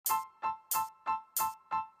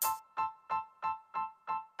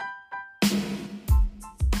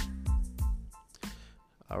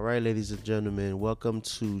All right, ladies and gentlemen, welcome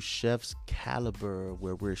to Chef's Caliber,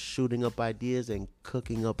 where we're shooting up ideas and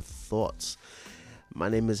cooking up thoughts. My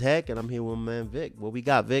name is Heck, and I'm here with my man Vic. What we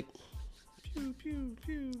got, Vic? Pew, pew,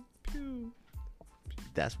 pew, pew.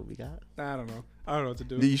 That's what we got. I don't know. I don't know what to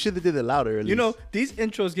do. You should have did it louder. At You know, least. these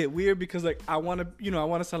intros get weird because like I want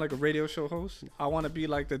to sound like a radio show host. I want to be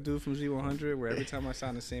like the dude from Z100 where every time I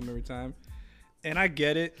sound the same every time. And I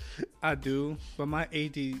get it. I do. But my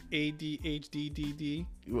ADHD,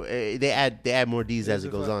 They add more D's as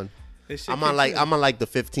it goes on. I'm on like the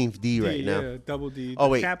 15th D right now. Yeah, double D. Oh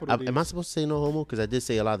wait, capital D. am I supposed to say no homo? Because I did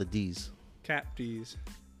say a lot of D's. Cap D's.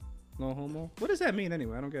 No homo. What does that mean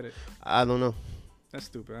anyway? I don't get it. I don't know. That's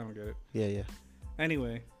stupid. I don't get it. Yeah.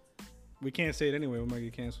 Anyway, we can't say it anyway. We might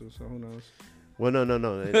get canceled. So who knows? Well, no. In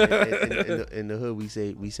the hood, we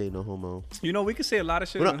say no homo. You know, we can say a lot of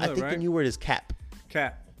shit Well, in no, the I hood, think right? the new word is cap.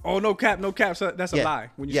 Cap. Oh, no cap. So that's a lie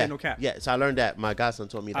when you say no cap. Yeah, so I learned that. My godson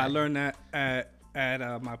told me that. I learned that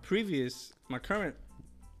at my current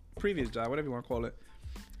previous job, whatever you want to call it.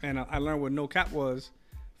 And I learned what no cap was,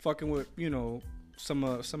 fucking with, some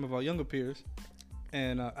of our younger peers.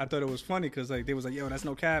 And I thought it was funny because like they was like, yo, that's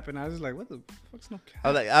no cap. And I was like, what the fuck's no cap? I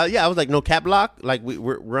was like, I was like, no cap lock. Like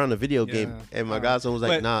we're on a video game, and my godson was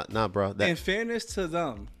like, nah, bro. In fairness to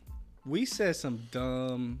them, we said some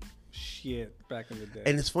dumb shit back in the day.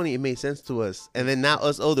 And it's funny, it made sense to us. And then now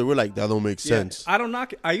us older, we're like, that don't make sense. I don't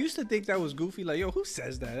knock it. I used to think that was goofy. Like, yo, who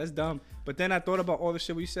says that? That's dumb. But then I thought about all the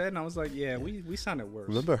shit we said, and I was like, yeah, we sounded worse.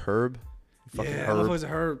 Remember Herb? Fucking Herb. I was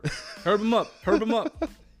Herb. Herb him up.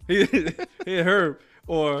 He Herb.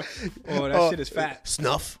 Or that shit is fat.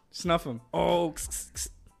 Snuff him. Oh.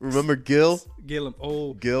 Remember Gil? Gil him.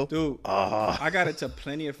 Oh. Gil? Dude. I got into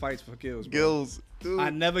plenty of fights for Gils, bro. Gils. Dude. I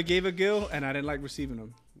never gave a Gil, and I didn't like receiving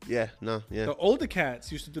them. Yeah. The older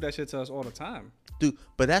cats used to do that shit to us all the time. Dude,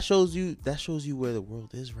 but that shows you where the world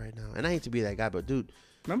is right now. And I hate to be that guy, but dude.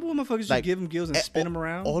 Remember when motherfuckers used to give them Gils and spin them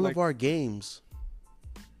around? All of our games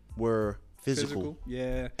were physical.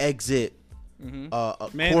 Yeah. Exit.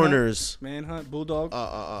 Manhunt, corners, manhunt, bulldog,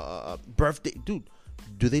 birthday, dude.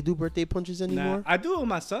 Do they do birthday punches anymore? Nah, I do it with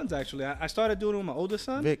my sons actually. I started doing it with my older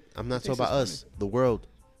son. Vic, I'm not talking about us, the world.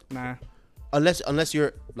 Nah, unless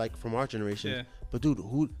you're like from our generation. Yeah. But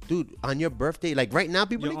dude, on your birthday, like right now,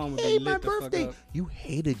 people are like, hey, my birthday. You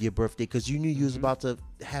hated your birthday because you knew you was about to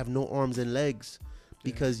have no arms and legs.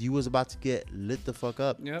 Because you was about to get lit the fuck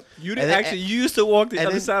up. Yep. You didn't you used to walk the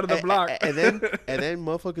other side of the block. And then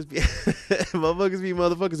motherfuckers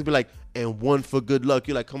be like, and one for good luck.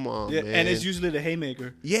 You're like, come on, man. And it's usually the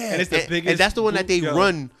haymaker. Yeah. And it's the biggest. And that's the one that they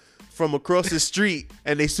run from across the street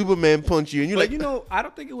and they Superman punch you. And you're like, I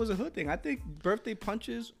don't think it was a hood thing. I think birthday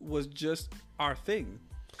punches was just our thing.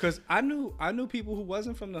 Because I knew people who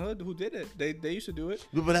wasn't from the hood who did it. They used to do it.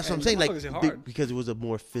 But that's what I'm saying. Like, because it was a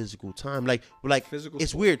more physical time. Like physical.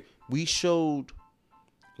 It's weird. We showed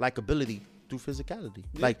likability through physicality.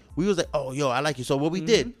 Yeah. Like we was like, oh, yo, I like you. So what we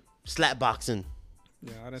did, slap boxing.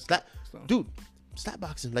 Yeah, that's dude. Slap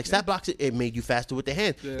boxing. Like slap boxing, it made you faster with the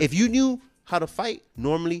hand. Yeah. If you knew how to fight,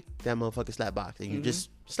 normally that motherfucker slap box, and you just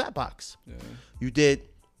slap box. Yeah. You did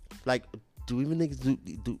like, do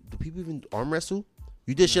people even arm wrestle?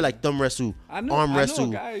 You did shit like thumb wrestle, arm wrestle. I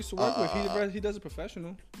know a guy I used to work with. He does it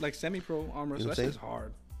professional, like semi-pro arm wrestle. That shit's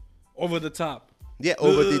hard. Over the top. Yeah,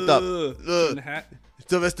 over the top. In the hat.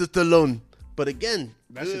 Sylvester Stallone. But again,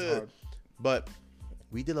 that shit's hard. But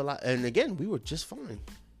we did a lot, and again, we were just fine.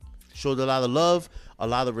 Showed a lot of love, a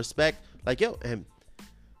lot of respect. Like and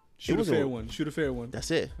shoot a fair one. Shoot a fair one. That's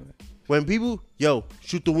it. When people,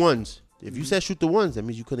 shoot the ones. If you said shoot the ones, that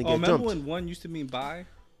means you couldn't get jumped. Remember when one used to mean bye?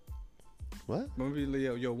 What? Remember,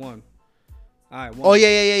 yo, one. All right, one. Oh,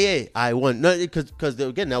 yeah. I won. No, because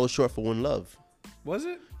again, that was short for one love. Was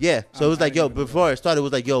it? Yeah. So it was like, before it started, it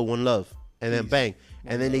was like, one love. And then bang.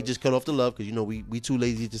 And then they just cut off the love because, we too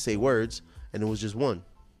lazy to say words. And it was just one.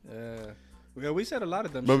 Yeah, we said a lot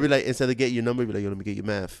of them. Remember, like, instead of get your number, be like, let me get your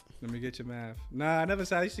math. Let me get your math. Nah, I never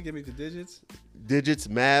said. I used to give me the digits. Digits,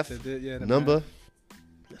 math, the number. Math.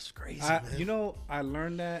 That's crazy, man. I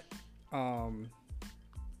learned that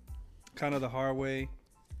kind of the hard way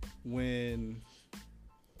when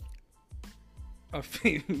a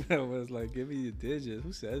female was like, give me your digits.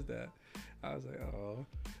 Who says that? I was like, oh.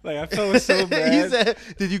 Like, I felt so bad. You said,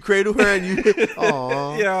 did you cradle her and you,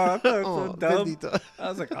 oh. Yeah, I felt so dumb. I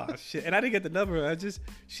was like, oh, shit. And I didn't get the number.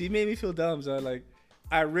 She made me feel dumb. So,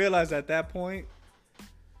 I realized at that point,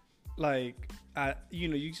 like,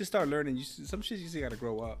 you just start learning. Some shit you just gotta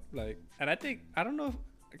grow up. Like, and I don't know if,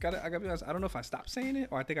 I gotta be honest, I don't know if I stopped saying it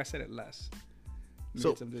or I think I said it less.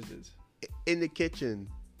 So, in the kitchen,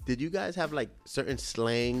 did you guys have like certain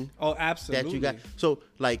slang? Oh, absolutely. That you got. So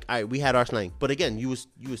like, all right, we had our slang, but again, you was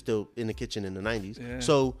still in the kitchen in the 90s. Yeah.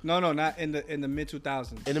 So no, not in the mid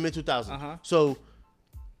 2000s. In the mid 2000s. Uh-huh. So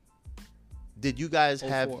did you guys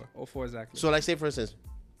have 04 exactly. So like, say for instance,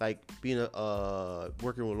 like being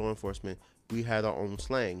working with law enforcement, we had our own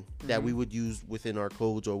slang that we would use within our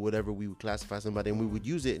codes or whatever we would classify somebody, and we would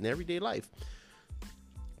use it in everyday life.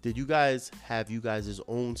 Did you guys have you guys'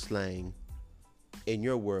 own slang in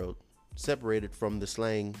your world separated from the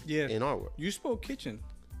slang in our world? You spoke kitchen.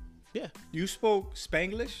 Yeah. You spoke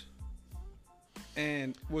Spanglish.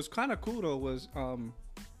 And what's kind of cool though was,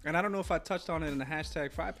 and I don't know if I touched on it in the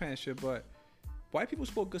hashtag fry pan shit, but white people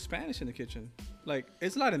spoke good Spanish in the kitchen. Like,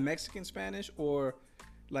 it's a lot of Mexican Spanish or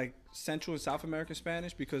like Central and South American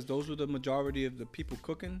Spanish, because those were the majority of the people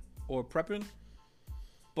cooking or prepping.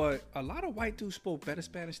 But a lot of white dudes spoke better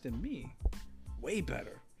Spanish than me. Way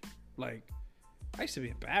better. Like, I used to be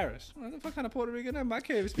embarrassed. What kind of Puerto Rican am I? I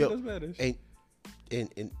can't even speak no Spanish.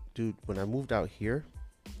 And dude, when I moved out here,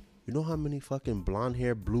 you know how many fucking blonde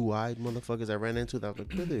hair, blue eyed motherfuckers I ran into? That was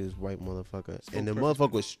like, look at this white motherfucker. And the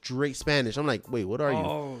motherfucker was straight Spanish. I'm like, wait, what are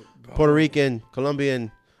you? Puerto Rican, Colombian,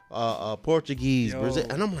 Portuguese, Brazil.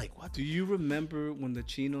 And I'm like, what? Do you remember when the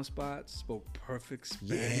Chino spots spoke perfect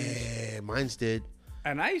Spanish? Yeah, mine's did.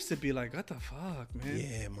 And I used to be like, what the fuck, man?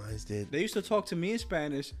 Yeah, mine's did. They used to talk to me in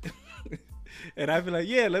Spanish. And I'd be like,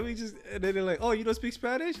 yeah, let me just... And then they're like, oh, you don't speak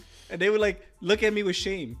Spanish? And they would like look at me with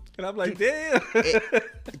shame. And I'm like, damn.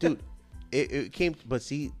 Dude, it came... But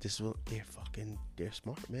see, they're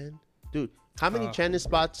smart, man. Dude, how many Chinese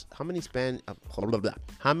spots... How many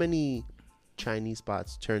How many Chinese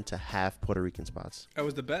spots turned to half Puerto Rican spots? That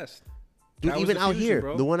was the best. Dude, even out here.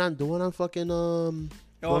 Bro. The one on fucking... The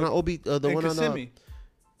one on Obi... The one on...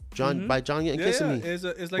 John by John and Kissimmee.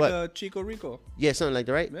 It's like a Chico Rico. Yeah, something like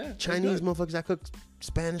that, right? Yeah, Chinese motherfuckers that cook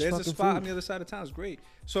Spanish There's fucking a spot food. on the other side of town. It's great.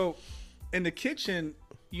 So, in the kitchen,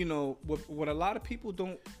 you know, what a lot of people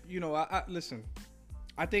don't, you know, I listen.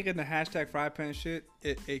 I think in the hashtag fry pan shit,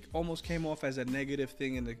 it almost came off as a negative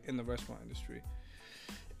thing in the restaurant industry.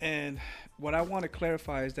 And what I want to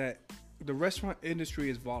clarify is that the restaurant industry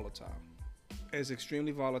is volatile. It's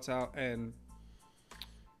extremely volatile and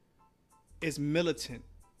is militant.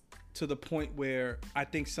 To the point where I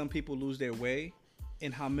think some people lose their way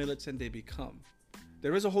in how militant they become.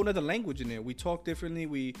 There is a whole other language in there. We talk differently.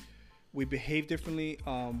 We behave differently.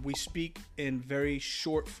 We speak in very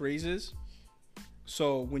short phrases.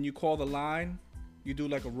 So when you call the line, you do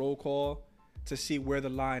like a roll call to see where the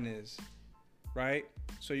line is, right?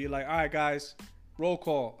 So you're like, all right, guys, roll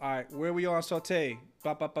call. All right, where we on saute?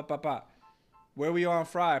 Ba ba ba ba ba. Where we are on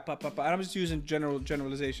fry, and I'm just using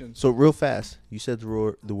generalizations. So real fast, you said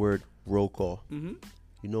the word roll call. Mm-hmm.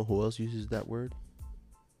 You know who else uses that word?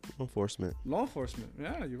 Law enforcement. Law enforcement.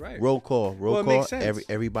 Yeah, you're right. Roll call. It makes sense.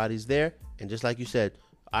 Everybody's there, and just like you said,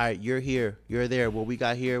 all right, you're here, you're there. What we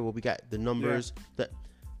got here, what we got, the numbers. Yeah.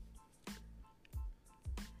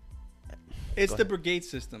 It's the brigade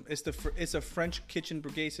system. It's a French kitchen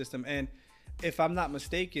brigade system, and if I'm not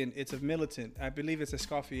mistaken, it's a militant. I believe it's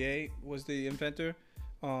Escoffier was the inventor.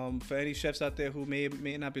 For any chefs out there who may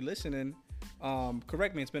not be listening,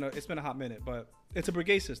 correct me. It's been a hot minute, but it's a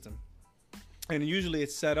brigade system, and usually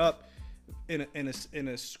it's set up in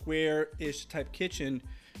a square-ish type kitchen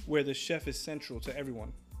where the chef is central to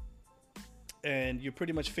everyone, and you're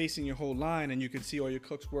pretty much facing your whole line, and you can see all your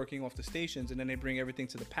cooks working off the stations, and then they bring everything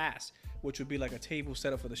to the pass, which would be like a table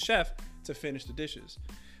set up for the chef to finish the dishes.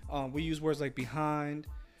 We use words like behind,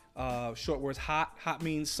 short words hot. Hot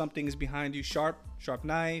means something is behind you. Sharp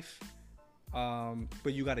knife.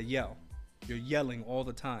 But you gotta yell. You're yelling all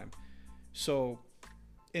the time. So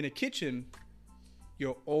in a kitchen,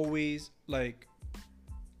 you're always like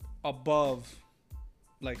above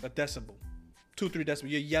like a decibel, 2-3 decibel.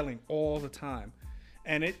 You're yelling all the time.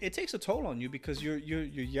 And it takes a toll on you because you're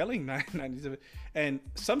yelling 97. And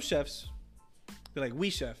some chefs, they're like, oui,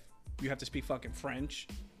 chef. You have to speak fucking French.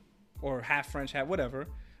 Or half French, half whatever.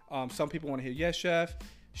 Some people want to hear yes,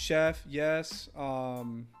 chef, yes,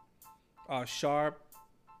 sharp,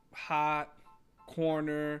 hot,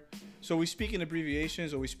 corner. So we speak in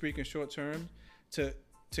abbreviations or we speak in short term to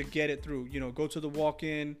get it through. You know, go to the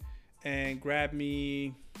walk-in and grab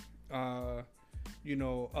me, a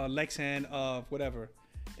Lexan of whatever.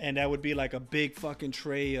 And that would be like a big fucking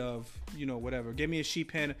tray of, whatever. Give me a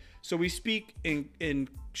sheet pan. So we speak in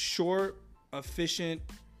short, efficient,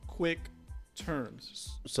 quick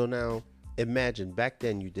terms. So now imagine back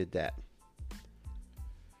then you did that.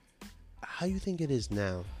 How you think it is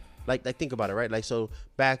now? Like think about it, right? Like, so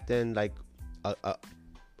back then, like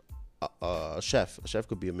a chef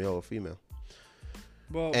could be a male or female.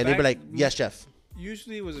 Well, and they'd be like, yes, chef.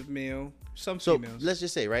 Usually it was a male, some So females. let's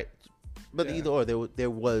just say, right? But either or, there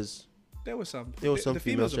was some. There was some the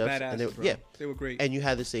female females were chefs, badasses, and bro. They were great. and you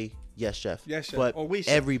had to say yes, chef. Yes, chef. But or we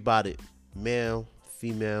chef. everybody, male,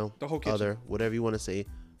 female, the whole kitchen. other, whatever you want to say,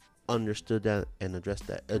 understood that and addressed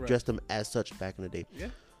that. Addressed them as such back in the day. Yeah.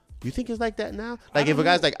 You think it's like that now? Like if a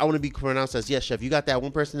guy's like, I want to be pronounced as yes, chef. You got that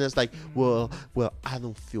one person that's like, well, I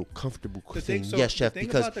don't feel comfortable saying yes, chef,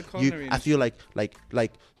 because I feel like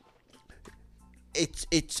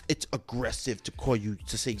it's aggressive to call you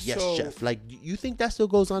to say yes, chef. Like, you think that still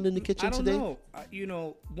goes on in the kitchen today? I don't know. You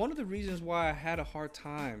know, one of the reasons why I had a hard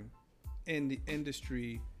time in the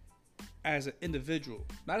industry as an individual,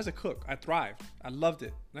 not as a cook, I thrived. I loved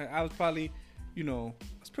it. Like, I was probably, I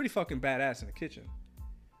was pretty fucking badass in the kitchen.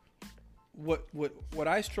 What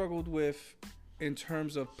I struggled with in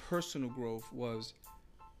terms of personal growth was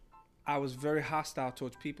I was very hostile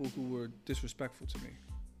towards people who were disrespectful to me.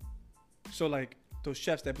 So like those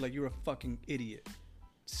chefs that be like, you're a fucking idiot,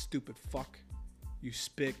 stupid fuck, you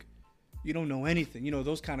spick, you don't know anything,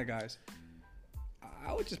 those kind of guys.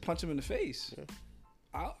 I would just punch them in the face.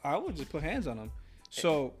 Yeah. I would just put hands on them.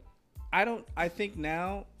 So I think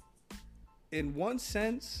now, in one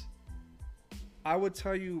sense, I would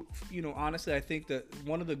tell you, honestly, I think that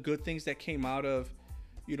one of the good things that came out of,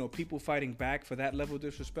 people fighting back for that level of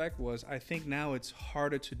disrespect was, I think now it's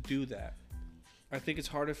harder to do that. I think it's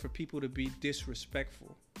harder for people to be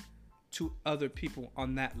disrespectful to other people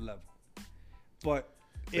on that level. But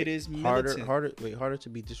it is militant. Harder to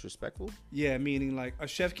be disrespectful? Yeah, meaning like a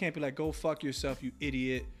chef can't be like, go fuck yourself, you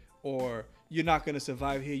idiot, or you're not going to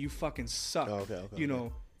survive here, you fucking suck. Oh,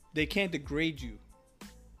 okay. They can't degrade you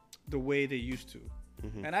the way they used to.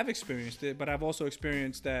 Mm-hmm. And I've experienced it, but I've also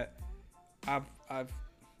experienced that I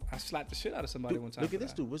slapped the shit out of somebody one time. Look at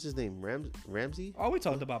this dude. What's his name? Ramsey? Oh, we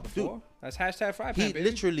talked about before. Dude, that's hashtag fry pan, he baby.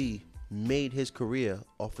 Literally made his career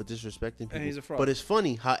off of disrespecting people. And he's a fraud. But it's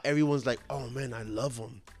funny how everyone's like, oh man, I love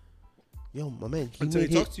him. Yo, my man, Until he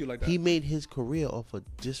talks to you like that. He made his career off of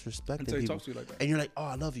disrespecting Until he people. talks to you like that. And you're like, oh,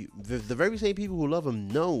 I love you. The very same people who love him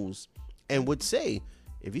knows and would say,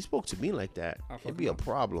 if he spoke to me like that, it'd be a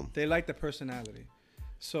problem. They like the personality.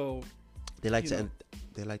 So they like to entertain.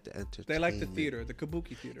 They like the theater, the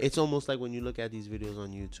kabuki theater. It's almost like when you look at these videos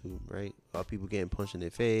on YouTube, right? People getting punched in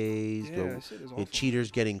their face,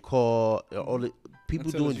 cheaters getting caught, all the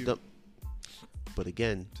people doing dumb. But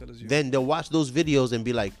again, then they'll watch those videos and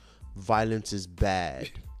be like, violence is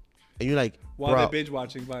bad. And you're like, while they're binge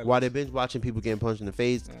watching violence. While they're binge watching people getting punched in the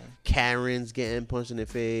face, Karens getting punched in the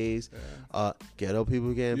face, ghetto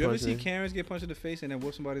people getting punched. You ever see Karens get punched in the face and then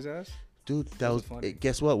whoop somebody's ass? Dude, that was funny.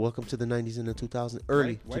 Guess what? Welcome to the 90s and the 2000s,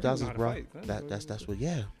 early 2000s, bro. That's what.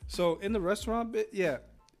 Yeah. So in the restaurant bit,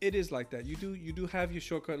 it is like that. You do have your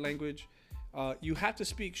shortcut language. You have to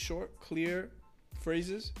speak short, clear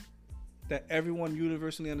phrases that everyone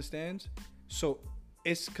universally understands. So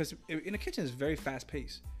it's because in the kitchen it's very fast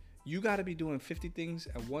paced. You got to be doing 50 things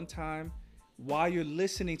at one time while you're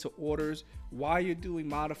listening to orders, while you're doing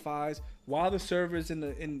modifies, while the servers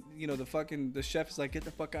the chef is like, get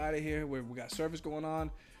the fuck out of here, where we got service going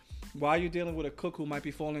on, while you're dealing with a cook who might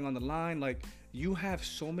be falling on the line. Like, you have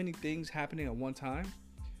so many things happening at one time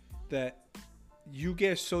that you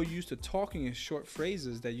get so used to talking in short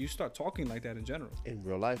phrases that you start talking like that in general. In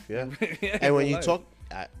real life, yeah. And when you talk,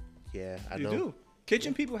 I know. You do.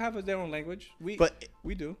 Kitchen people have their own language. We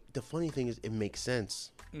do. The funny thing is, it makes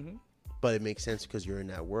sense. Mm-hmm. But it makes sense because you're in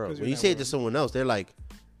that world. When you say it to someone else, they're like,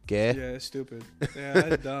 "Yeah, it's stupid. Yeah,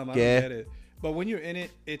 that's dumb. I don't get it." But when you're in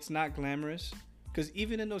it, it's not glamorous. Because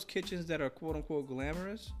even in those kitchens that are quote unquote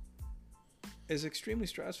glamorous, it's extremely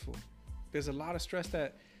stressful. There's a lot of stress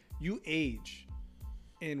that you age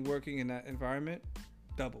in working in that environment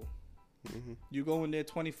double. Mm-hmm. You go in there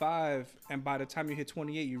 25, and by the time you hit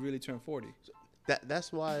 28, you really turn 40.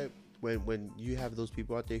 That's why when you have those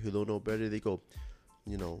people out there who don't know better, they go,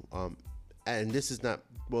 and this is not,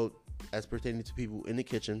 well, as pertaining to people in the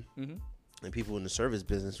kitchen, mm-hmm. and people in the service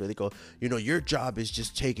business, where they go, your job is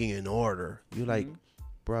just taking an order. You're like, mm-hmm.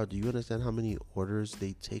 bro, do you understand how many orders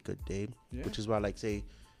they take a day? Yeah. Which is why, like, say,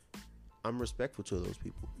 I'm respectful to those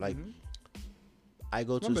people. Like, mm-hmm. I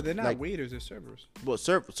go to. Remember, they're not waiters; they're servers. Well,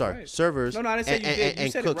 servers. No, I didn't say you did. You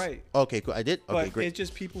said cooks. It right. Okay, cool. I did. Okay, but great. It's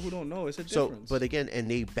just people who don't know. It's a difference. But again, and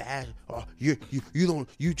they bash. Oh, you don't.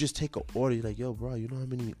 You just take an order. You're like, yo, bro, you know how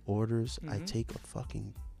many orders I take a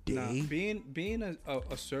fucking day? Nah, being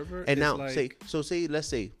a server. And now, like, let's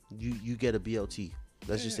say you get a BLT.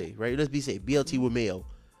 Let's just say, right? Let's say BLT with mayo.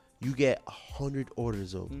 You get 100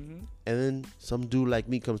 orders of, and then some dude like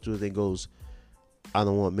me comes through and goes, I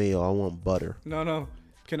don't want mayo, I want butter. No.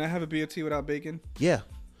 Can I have a BLT without bacon? Yeah.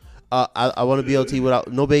 I want a BLT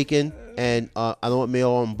without no bacon, and I don't want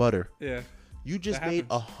mayo on butter. Yeah. You just made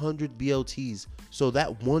 100 BLTs, so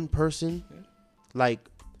that one person, like,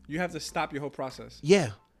 you have to stop your whole process.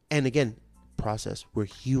 Yeah, and again, process. We're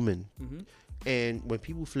human, Mm-hmm. and when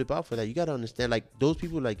people flip out for that, you gotta understand. Like those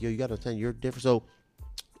people, like yo, you gotta understand you're different. So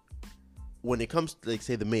when it comes to, like,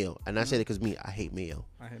 say the mayo, and I say that because me, I hate mayo.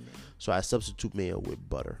 I hate mayo. So I substitute mayo with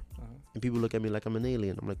butter, and people look at me like I'm an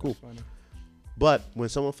alien. I'm like, cool. But when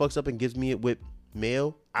someone fucks up and gives me it with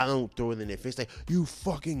mayo, I don't throw it in their face like, you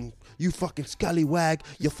fucking scallywag,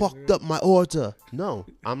 you fucked up my order. No,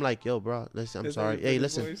 I'm like, yo, bro, listen, I'm sorry. Hey,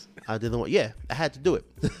 listen, voice? I didn't want. Yeah, I had to do it.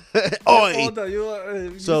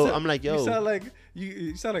 Oi. So I'm like, yo, you sound like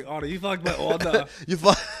you sound like order. You fucked my order.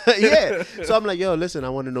 Yeah. So I'm like, yo, listen, I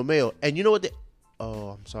want to know mayo, and you know what?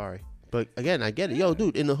 I'm sorry. But again, I get it. Yo,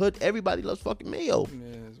 dude, in the hood, everybody loves fucking mayo.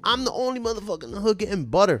 Yeah, I'm the only motherfucker in the hood getting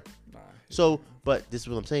butter. So, but this is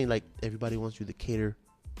what I'm saying. Like, everybody wants you to cater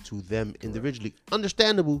to them individually.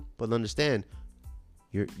 Understandable, but understand,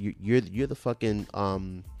 you're the fucking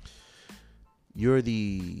you're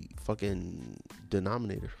the fucking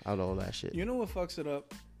denominator out of all that shit. You know what fucks it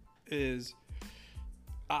up is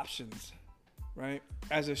options, right?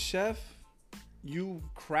 As a chef, you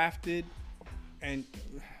crafted, and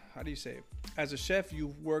how do you say it? As a chef,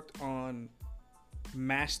 you've worked on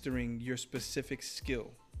mastering your specific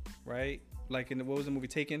skill, right? Like what was the movie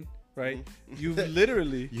Taken, right? Mm-hmm. You've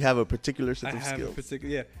literally... You have a particular set of skills.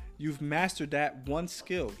 Yeah. You've mastered that one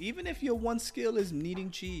skill. Even if your one skill is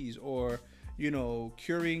kneading cheese or,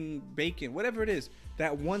 curing bacon, whatever it is,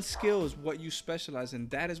 that one skill is what you specialize in.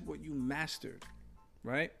 That is what you mastered,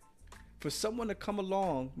 right? For someone to come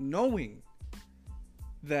along knowing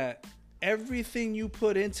that everything you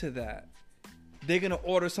put into that, they're going to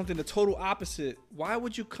order something the total opposite. Why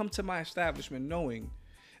would you come to my establishment knowing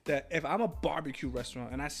that if I'm a barbecue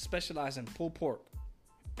restaurant and I specialize in pulled pork,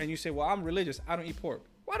 and you say, well, I'm religious, I don't eat pork.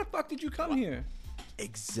 Why the fuck did you come here?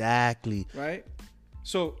 Exactly. Right?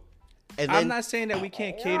 So I'm not saying that we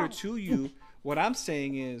can't cater to you. What I'm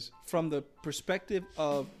saying is, from the perspective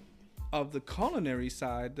of the culinary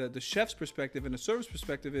side, the chef's perspective and the service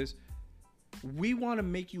perspective is, we want to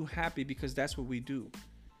make you happy because that's what we do.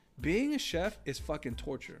 Being a chef is fucking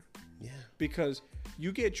torture. Yeah. Because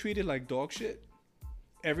you get treated like dog shit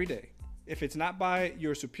every day. If it's not by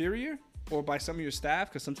your superior or by some of your staff,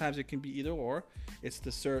 because sometimes it can be either or, it's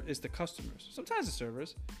the customers. Sometimes the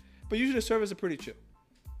servers, but usually the servers are pretty chill.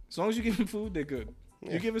 As long as you give them food, they're good.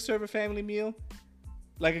 Yeah. You give a server family meal,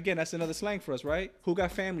 like, again, that's another slang for us, right? Who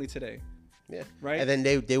got family today? Yeah. Right. And then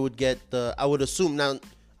they would get I would assume, now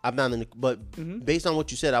I'm not in the, but based on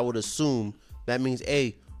what you said, I would assume that means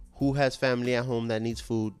who has family at home that needs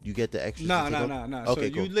food, you get the extra. No.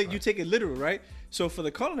 Okay, so cool. you take it literal, right? So for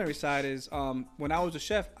the culinary side is, when I was a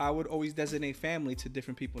chef, I would always designate family to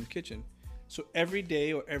different people in the kitchen. So every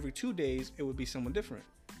day or every 2 days, it would be someone different.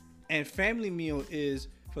 And family meal is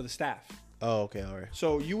for the staff. Oh, okay, all right.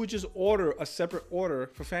 So you would just order a separate order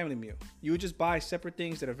for family meal. You would just buy separate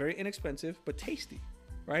things that are very inexpensive but tasty,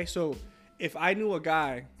 right? So if I knew a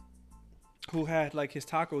guy who had like his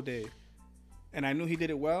taco day, and I knew he did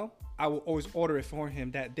it well, I would always order it for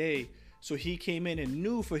him that day. So he came in and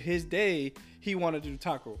knew for his day, he wanted to do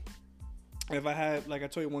taco. If I had, like I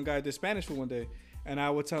told you, one guy did Spanish food one day, and I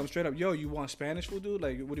would tell him straight up, yo, you want Spanish food, dude?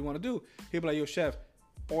 Like, what do you want to do? He'd be like, yo, chef,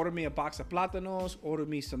 order me a box of plátanos, order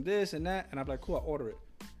me some this and that. And I'd be like, cool, I'll order it.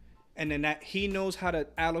 And then that he knows how to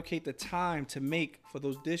allocate the time to make for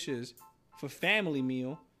those dishes for family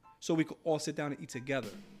meal so we could all sit down and eat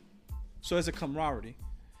together. So it's a camaraderie.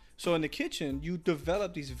 So in the kitchen, you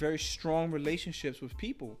develop these very strong relationships with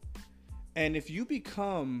people. And if you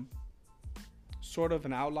become sort of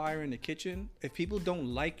an outlier in the kitchen, if people don't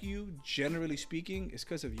like you, generally speaking, it's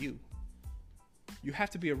because of you. You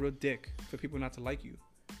have to be a real dick for people not to like you.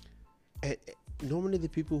 And normally the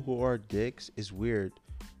people who are dicks is weird.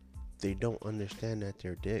 They don't understand that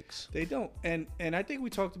they're dicks. They don't. And I think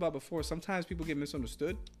we talked about before, sometimes people get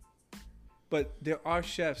misunderstood. But there are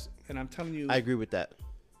chefs, and I'm telling you, I agree with that.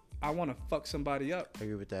 I want to fuck somebody up. I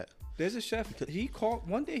agree with that. There's a chef,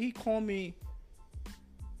 one day he called me,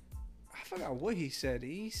 I forgot what he said.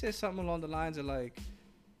 He said something along the lines of like,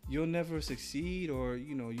 you'll never succeed, or,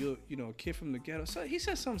 you're a kid from the ghetto. So he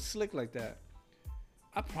said something slick like that.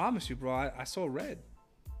 I promise you, bro, I saw red.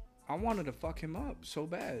 I wanted to fuck him up so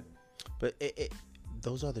bad. But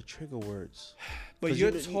those are the trigger words. But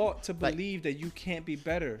you're taught to believe that you can't be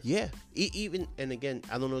better. Yeah. Even, and again,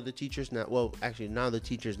 I don't know the teachers now. Well, actually, now the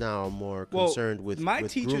teachers now are more concerned with my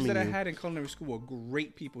with teachers that I you. had in culinary school were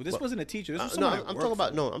great people. This wasn't a teacher. This was no, someone I'm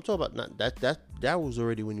talking about not that was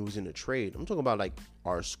already when you was in a trade. I'm talking about like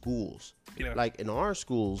our schools. Yeah. Like in our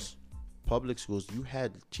schools, public schools, you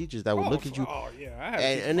had teachers that would look at you. Oh yeah, I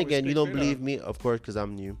had And again, you don't believe me, of course, because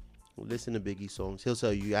I'm new. Listen to Biggie songs. He'll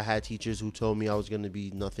tell you, I had teachers who told me I was going to be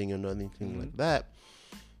nothing or anything like that.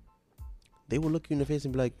 They would look you in the face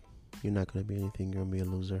and be like, you're not going to be anything. You're going to be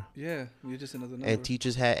a loser. Yeah, you're just another number. And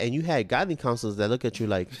teachers you had guidance counselors that look at you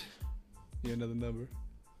like, you're another number.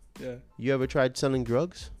 Yeah. You ever tried selling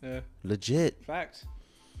drugs? Yeah. Legit. Facts.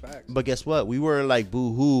 But guess what? We weren't like,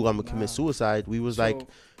 boo hoo, I'm going to commit suicide. We was like,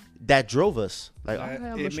 that drove us. Like,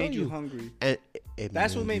 it made you hungry. And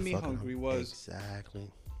that's what made me hungry was exactly.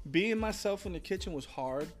 Being myself in the kitchen was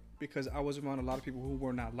hard because I was around a lot of people who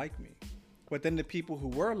were not like me. But then the people who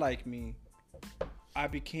were like me, I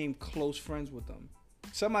became close friends with them.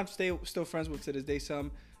 Some I'm still friends with to this day.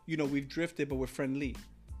 Some, we've drifted, but we're friendly.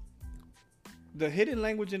 The hidden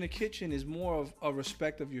language in the kitchen is more of a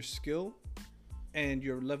respect of your skill and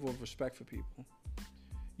your level of respect for people.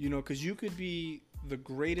 Because you could be the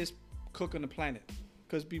greatest cook on the planet.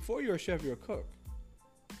 Because before you're a chef, you're a cook.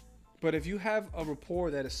 But if you have a rapport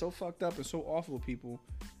that is so fucked up and so awful with people,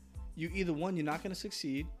 you either one, you're not going to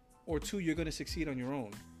succeed, or two, you're going to succeed on your own.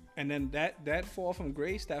 And then that fall from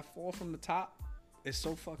grace, that fall from the top is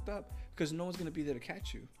so fucked up because no one's going to be there to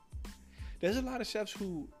catch you. There's a lot of chefs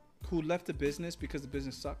who left the business because the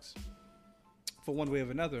business sucks for one way or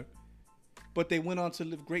another, but they went on to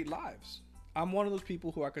live great lives. I'm one of those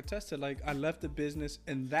people who I could attest to, like, I left the business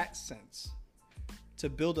in that sense to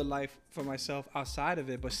build a life for myself outside of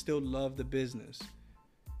it, but still love the business.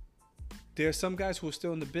 There are some guys who are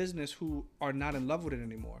still in the business who are not in love with it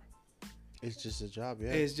anymore. It's just a job, yeah.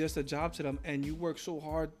 It's just a job to them, and you work so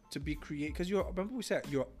hard to be creative. Because remember we said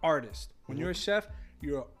you're an artist. When you're a chef,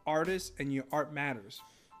 you're an artist, and your art matters.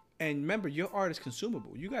 And remember, your art is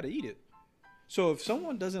consumable. You got to eat it. So if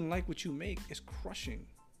someone doesn't like what you make, it's crushing.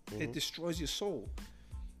 It destroys your soul.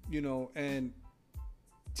 And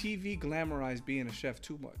TV glamorized being a chef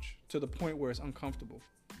too much to the point where it's uncomfortable.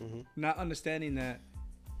 Not understanding that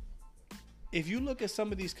if you look at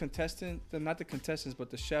some of these contestants, not the contestants, but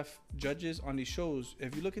the chef judges on these shows,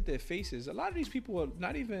 if you look at their faces, a lot of these people are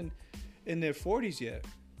not even in their 40s yet.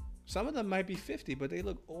 Some of them might be 50, but they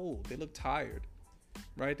look old. They look tired,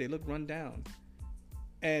 right? They look run down.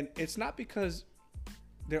 And it's not because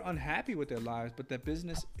they're unhappy with their lives, but that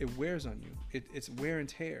business, it wears on you. It's wear and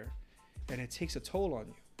tear, and it takes a toll on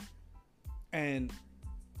you. And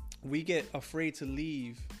we get afraid to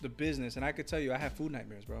leave the business. And I could tell you, I have food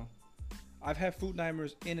nightmares, bro. I've had food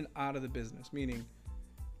nightmares in and out of the business, meaning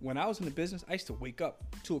when I was in the business, I used to wake up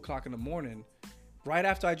 2 o'clock in the morning, right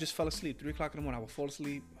after I just fell asleep. 3 o'clock in the morning, I would fall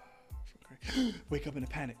asleep, wake up in a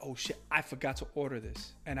panic. Oh shit, I forgot to order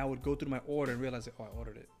this. And I would go through my order and realize that, I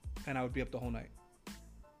ordered it. And I would be up the whole night.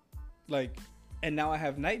 And now I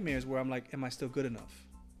have nightmares where I'm like, am I still good enough?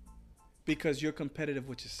 Because you're competitive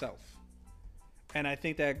with yourself. And I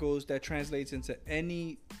think that translates into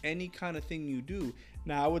any kind of thing you do.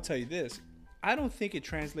 Now, I would tell you this. I don't think it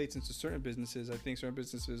translates into certain businesses. I think certain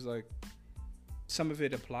businesses, like, some of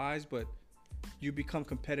it applies, but you become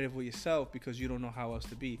competitive with yourself because you don't know how else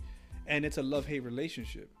to be. And it's a love-hate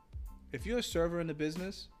relationship. If you're a server in the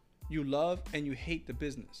business, you love and you hate the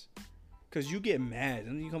business. Because you get mad.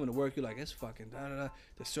 And then you come into work, you're like, it's fucking da-da-da.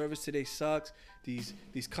 The service today sucks. These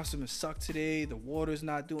customers suck today. The water's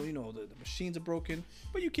not doing, the machines are broken.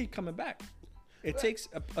 But you keep coming back. It takes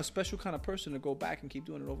a special kind of person to go back and keep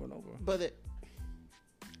doing it over and over. But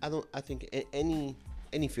I think in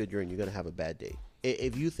any field you're in, you're going to have a bad day.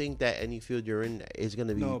 If you think that any field you're in is going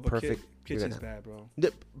to be perfect. Kitchen's bad, bro.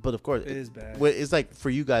 But of course. It is bad. It's like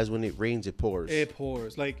for you guys, when it rains, it pours. It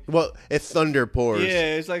pours. It thunder pours.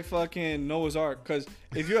 Yeah, it's like fucking Noah's Ark. Because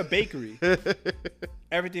if you're a bakery,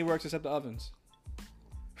 everything works except the ovens.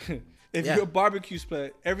 If you're a barbecue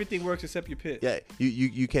spot, everything works except your pit. Yeah,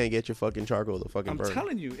 you can't get your fucking charcoal to fucking burn. I'm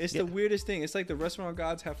telling you, it's the weirdest thing. It's like the restaurant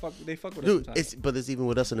gods they fuck with us sometimes. But it's even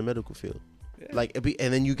with us in the medical field. Yeah.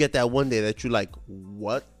 And then you get that one day that you're like,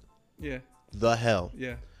 what? Yeah. The hell?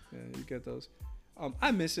 Yeah, you get those.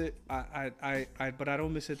 I miss it. But I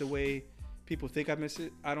don't miss it the way people think I miss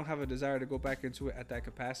it. I don't have a desire to go back into it at that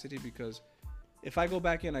capacity because if I go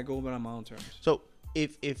back in, I go in on my own terms. So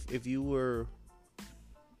if they were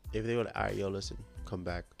like, all right, yo, listen, come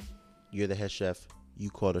back. You're the head chef.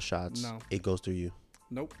 You call the shots. No. It goes through you.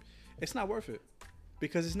 Nope. It's not worth it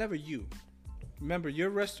because it's never you. Remember, your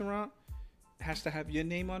restaurant has to have your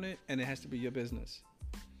name on it, and it has to be your business.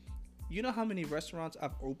 You know how many restaurants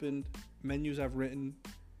I've opened, menus I've written,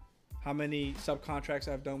 how many subcontracts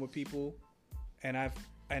I've done with people, and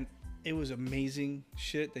it was amazing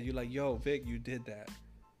shit that you're like, yo, Vic, you did that.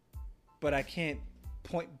 But I can't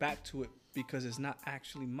point back to it because it's not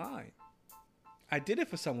actually mine. I did it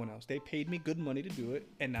for someone else. They paid me good money to do it,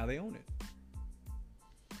 and now they own it.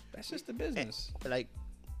 That's just the business. Like,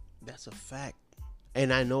 that's a fact.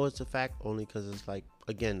 And I know it's a fact only because it's like,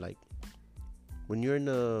 again, like, when you're in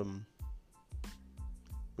the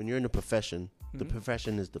profession, the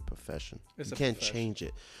profession is the profession. You can't change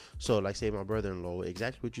it. So, like, say my brother-in-law,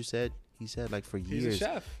 exactly what you said. He said, like, for years, he's a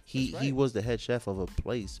chef. He was the head chef of a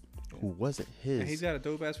place who wasn't his. And he's got a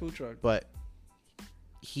dope-ass food truck. But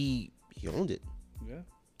he owned it. Yeah.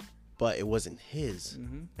 But it wasn't his.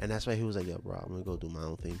 And that's why he was like, yo, bro, I'm going to go do my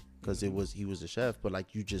own thing. Because he was the chef. But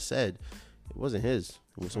like you just said, it wasn't his.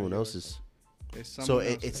 It was someone else's. So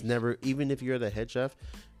it's never, even if you're the head chef.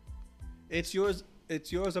 It's yours. It's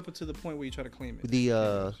yours up until the point where you try to claim it.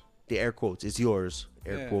 The air quotes. It's yours.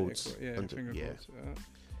 Air quotes. Quotes.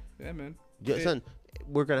 Yeah, man. Yeah, son,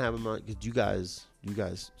 we're going to have him on because you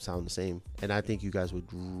guys sound the same. And I think you guys would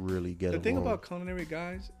really get it. The thing about culinary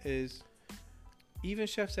guys is even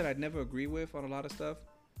chefs that I'd never agree with on a lot of stuff,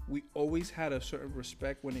 we always had a certain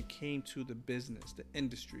respect when it came to the business, the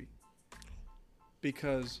industry.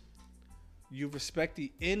 Because you respect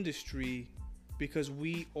the industry because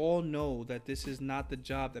we all know that this is not the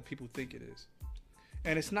job that people think it is.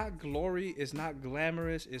 And it's not glory, it's not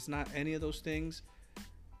glamorous, it's not any of those things.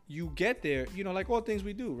 You get there, like all things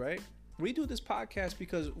we do, right? We do this podcast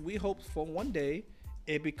because we hope for one day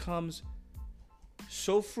it becomes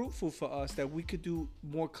so fruitful for us that we could do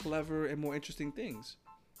more clever and more interesting things.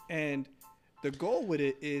 And the goal with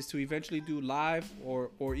it is to eventually do live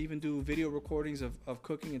or even do video recordings of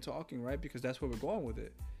cooking and talking, right? Because that's where we're going with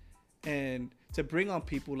it. And to bring on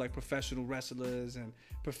people like professional wrestlers and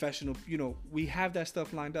professional, we have that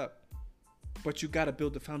stuff lined up. But you got to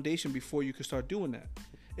build the foundation before you can start doing that.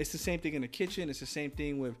 It's the same thing in the kitchen. It's the same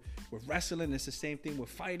thing with wrestling. It's the same thing with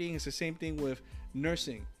fighting. It's the same thing with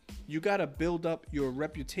nursing. You got to build up your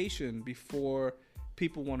reputation before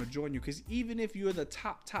people want to join you. Because even if you're the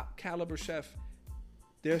top caliber chef,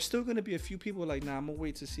 there's still going to be a few people like, nah, I'm going to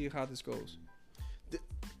wait to see how this goes.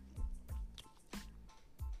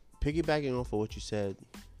 Piggybacking off of what you said,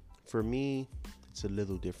 for me, it's a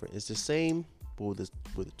little different. It's the same, but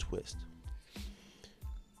with a twist.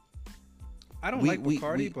 I don't like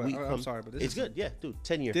Bacardi, but I'm sorry, but this it's good. Yeah, dude,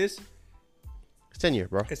 10 year. It's 10 year,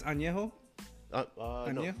 bro. It's añejo.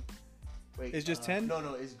 Añejo? No. Wait, it's just 10.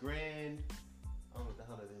 No, it's grand. I don't know what the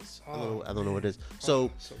hell it is. I don't know what it is.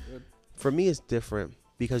 So good. For me, it's different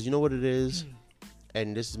because you know what it is,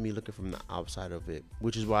 and this is me looking from the outside of it,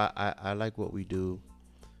 which is why I like what we do.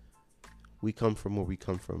 We come from where we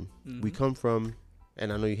come from. We come from,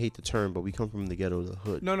 and I know you hate the term, but we come from the ghetto, the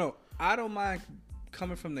hood. No, I don't mind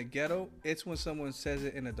coming from the ghetto. It's when someone says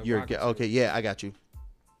it in a derogatory. Okay, yeah, I got you.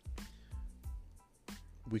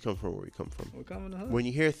 We come from where we come from. We come from the hood. When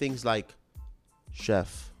you hear things like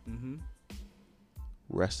chef,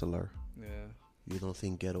 wrestler, you don't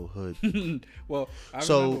think ghetto hood. Well, I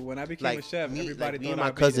remember when I became a chef, everybody thought me and my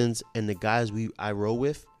cousins and the guys I roll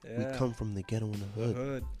with, we come from the ghetto in the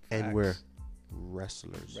hood. And we're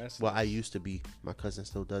wrestlers. Well, I used to be. My cousin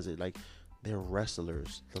still does it. Like, they're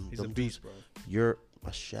wrestlers. He's a beast, bro. You're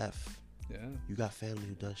a chef. Yeah. You got family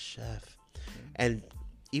who does chef. Yeah. And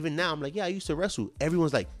even now, I'm like, yeah, I used to wrestle.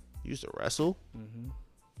 Everyone's like, you used to wrestle?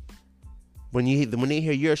 When they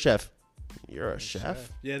hear you're a chef, you're a chef?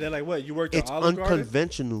 Yeah, they're like, what? You worked at Olive Garden? It's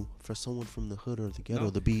unconventional for someone from the hood or the ghetto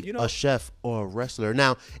to be a chef or a wrestler.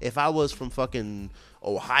 Now, if I was from fucking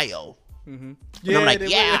Ohio, and I'm like,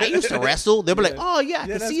 I used to wrestle. They'll be like, oh yeah, I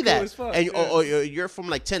can see cool that. And or you're from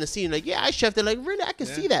like Tennessee, and like, yeah, I chef. They're like, really, I can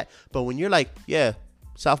see that. But when you're like, yeah,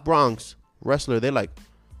 South Bronx wrestler, they're like,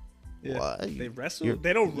 what? They wrestle.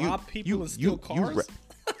 They don't rob people and steal cars.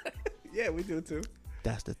 Yeah, we do too.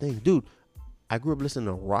 That's the thing, dude. I grew up listening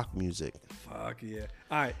to rock music. Fuck yeah!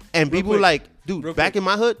 All right, and people like, dude, back in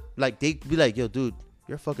my hood, like they be like, yo, dude.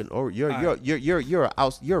 You're fucking Oreo.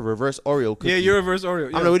 You're a reverse Oreo cookie. Yeah, you're a reverse Oreo.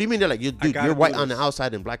 I'm like, what do you mean? They're like, dude, you're white on the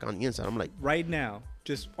outside and black on the inside. I'm like, right now,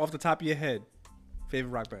 just off the top of your head, favorite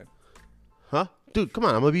rock band? Huh? Dude, come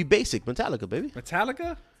on. I'm gonna be basic. Metallica, baby.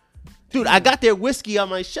 Metallica? Dude, I got their whiskey on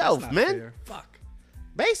my shelf, man. Fair. Fuck.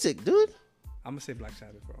 Basic, dude. I'm gonna say Black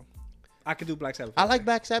Sabbath, bro. I could do Black Sabbath. I like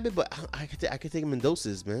Black Sabbath, but I could take them in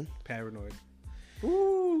doses, man. Paranoid.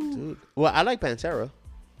 Ooh. Dude. Well, I like Pantera.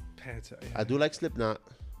 Yeah. I do like Slipknot.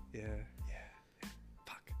 Yeah.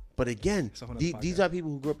 Fuck. But again, these are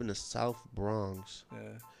people who grew up in the South Bronx.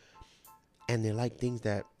 Yeah. And they like things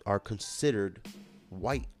that are considered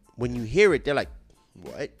white. When you hear it, they're like,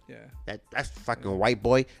 what? Yeah. That's fucking white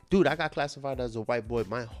boy. Dude, I got classified as a white boy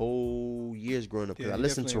my whole years growing up. Because I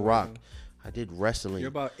listened to rock. I did wrestling. You're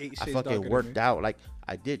about 8 shades I fucking worked out. Like,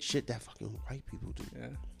 I did shit that fucking white people do. Yeah.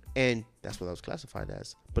 And that's what I was classified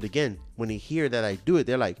as. But again, when they hear that I do it,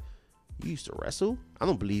 they're like, you used to wrestle? I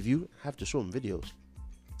don't believe you. I have to show them videos.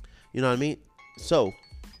 You know what I mean? So,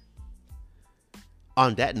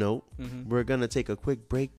 on that note, we're going to take a quick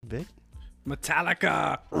break, Vic.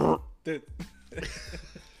 Metallica. All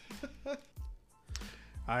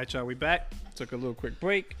right, y'all, we back. Took a little quick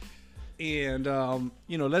break. And,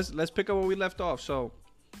 let's pick up where we left off. So,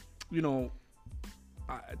 to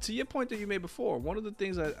your point that you made before, one of the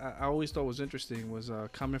things I always thought was interesting was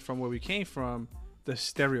coming from where we came from, the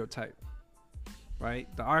stereotype, right?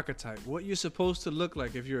 The archetype, what you're supposed to look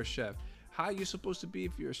like if you're a chef, how you're supposed to be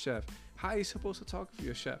if you're a chef, how you're supposed to talk if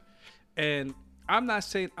you're a chef. And I'm not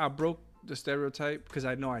saying I broke the stereotype because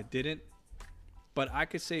I know I didn't, but I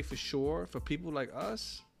could say for sure for people like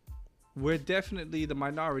us, we're definitely the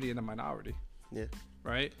minority in the minority. Yeah.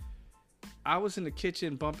 Right? I was in the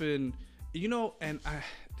kitchen bumping,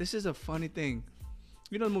 this is a funny thing.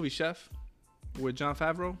 You know the movie Chef with Jon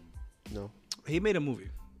Favreau? No. He made a movie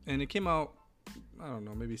and it came out, I don't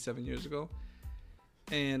know, maybe 7 years ago.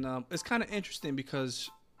 And it's kind of interesting because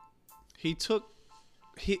he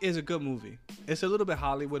is a good movie. It's a little bit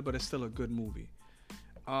Hollywood, but it's still a good movie.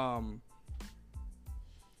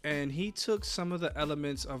 And he took some of the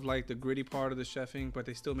elements of like the gritty part of the chefing, but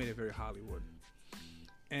they still made it very Hollywood.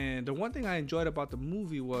 And the one thing I enjoyed about the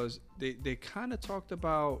movie was they kind of talked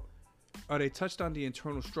about, or they touched on the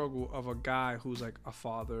internal struggle of a guy who's like a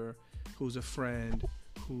father, who's a friend,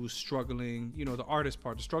 who's struggling, the artist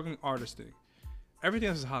part, the struggling artist thing. Everything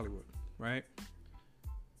else is Hollywood, right?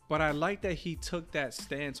 But I like that he took that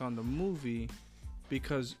stance on the movie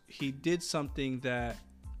because he did something that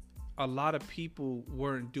a lot of people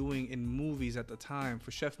weren't doing in movies at the time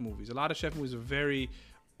for chef movies. A lot of chef movies are very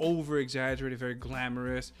over exaggerated, very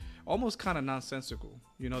glamorous, almost kind of nonsensical.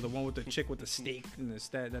 The one with the chick with the steak and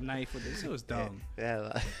the knife with this. It was dumb.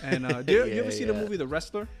 Yeah. And you ever see the movie The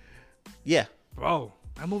Wrestler? Yeah. Bro,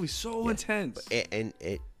 that movie's so intense. And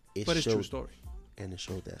but it's true story. And it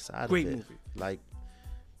showed that side Great of it. Movie. Like,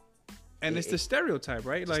 and it's the stereotype,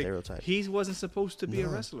 right? Like, stereotype. He wasn't supposed to be a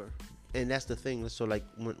wrestler. And that's the thing. So like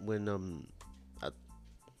when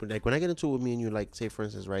I get into it with me and you, like, say for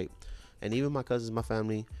instance, right, and even my cousins, my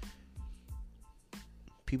family,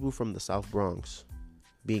 people from the South Bronx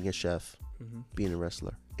being a chef, being a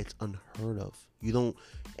wrestler, it's unheard of.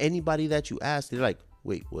 Anybody that you ask, they're like,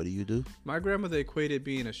 wait, what do you do? My grandmother equated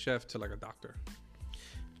being a chef to like a doctor.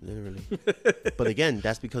 Literally. But again,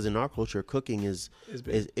 that's because in our culture, cooking is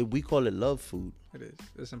we call it love food. It is.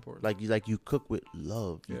 It's important. Like you cook with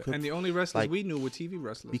love. Yeah. And the only wrestlers we knew were TV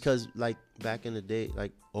wrestlers. Because like back in the day,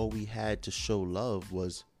 like all we had to show love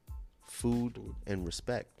was food. And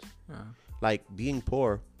respect. Yeah. Like being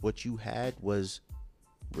poor, what you had was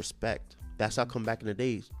respect. That's how come back in the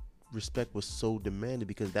days, respect was so demanded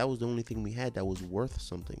because that was the only thing we had that was worth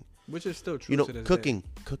something. Which is still true. To this day.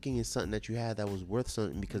 Cooking is something that you had that was worth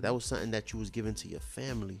something because that was something that you was given to your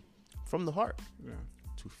family from the heart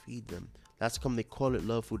to feed them. That's come they call it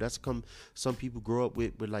love food. That's come some people grow up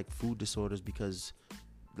with like food disorders because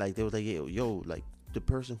like they was like yo like the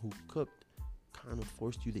person who cooked kind of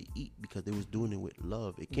forced you to eat because they was doing it with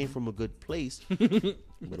love. It came from a good place, but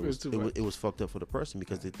it was fucked up for the person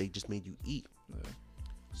because they just made you eat. Yeah.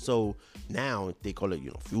 So now they call it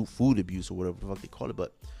food abuse or whatever the fuck they call it,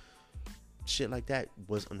 but shit like that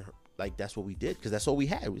was like that's what we did because that's all we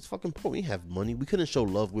had. It was fucking poor. We didn't have money. We couldn't show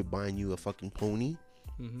love with buying you a fucking pony.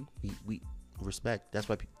 We respect. That's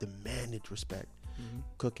why people demanded respect.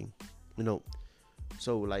 Cooking,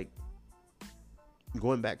 so like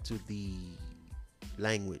going back to the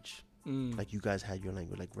language, like you guys had your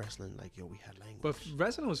language, like wrestling, like we had language. But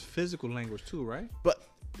wrestling was physical language too, right? But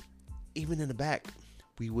even in the back,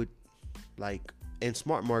 we would like. And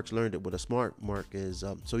smart marks learned it. What a smart mark is,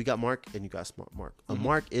 so you got mark and you got smart mark. A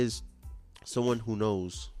mark is someone who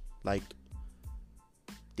knows, like,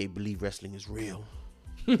 they believe wrestling is real.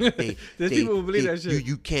 There's people who believe that shit.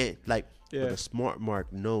 You can't, like, but a smart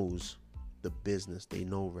mark knows the business. They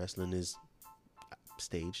know wrestling is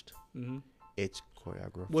staged. It's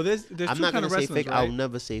choreographed. Well, there's I'm not going to say fake. Right? I'll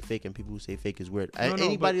never say fake, and people who say fake is weird.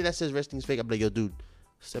 Anybody that says wrestling is fake, I'm like, yo, dude,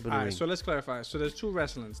 step in the ring. So let's clarify. So there's two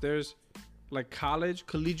wrestlings. There's like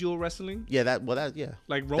collegial wrestling. Yeah,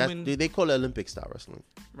 like Roman. They call it Olympic style wrestling.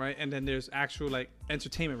 Right, and then there's actual like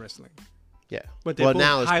entertainment wrestling. Yeah. But they're well, both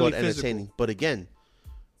now it's highly called physical. entertaining. But again,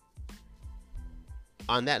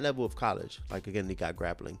 on that level of college, like again, they got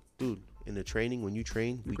grappling, dude. In the training, when you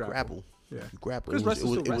train, we grapple. Yeah, you grapple. Because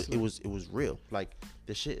It was real. Like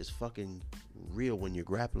the shit is fucking real when you're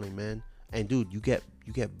grappling, man. And dude, you get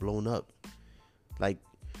blown up, like.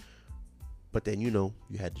 But then you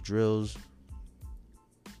had the drills.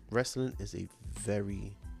 Wrestling is a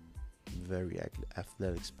very, very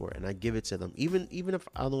athletic sport, and I give it to them. Even if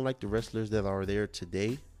I don't like the wrestlers that are there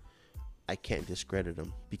today, I can't discredit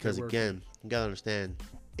them because again, you gotta understand,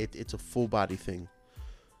 it's a full body thing.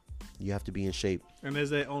 You have to be in shape, and there's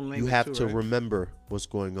their own language. You have to remember what's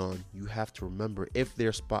going on. You have to remember if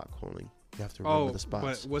they're spot calling. You have to remember the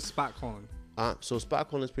spots. But what's spot calling? So spot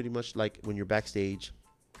calling is pretty much like when you're backstage.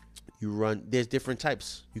 You run. There's different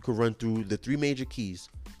types. You could run through the 3 major keys.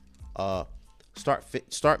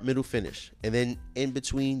 Start, middle, finish, and then in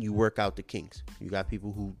between you work out the kinks. You got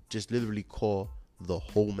people who just literally call the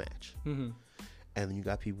whole match, and then you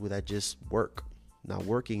got people that just work. Now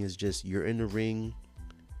working is just you're in the ring,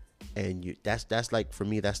 and that's like for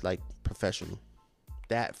me that's like professional.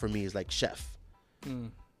 That for me is like chef.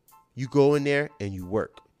 You go in there and you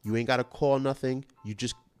work. You ain't gotta call nothing. You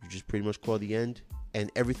just pretty much call the end. And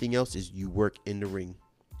everything else is you work in the ring.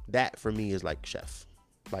 That for me is like chef.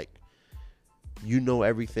 Like,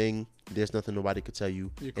 everything. There's nothing nobody could tell you.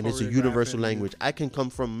 And it's a universal language. I can come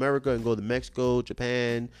from America and go to Mexico,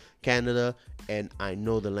 Japan, Canada, and I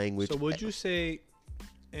know the language. So would you say,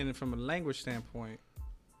 and from a language standpoint,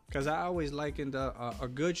 because I always likened a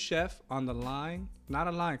good chef on the line, not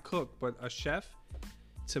a line cook, but a chef,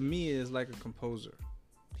 to me is like a composer.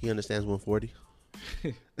 He understands 140.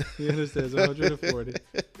 He understands 140.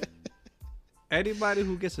 Anybody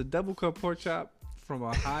who gets a double cut pork chop from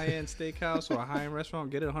a high-end steakhouse or a high-end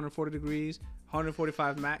restaurant, get it 140 degrees,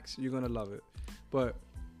 145 max, you're going to love it. But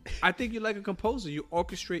I think you're like a composer. You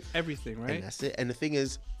orchestrate everything, right? And that's it. And the thing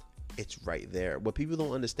is, it's right there. What people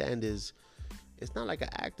don't understand is it's not like an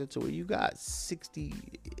actor to where you got 6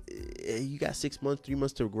 months, 3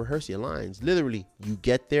 months to rehearse your lines. Literally, you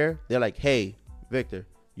get there, they're like, hey, Victor,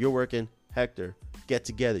 you're working. Hector, get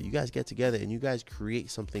together. You guys get together and you guys create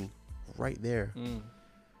something right there.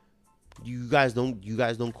 You guys don't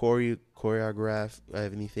choreograph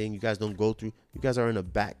anything. You guys don't go through. You guys are in the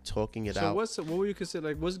back talking it out. So what would you consider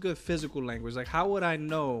like what's good physical language? Like how would I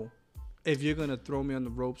know if you're gonna throw me on the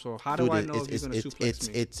ropes, or how do I know if you're gonna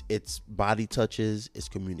suplex me? It's body touches. It's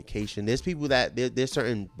communication. There's people that there's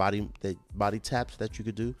certain body taps that you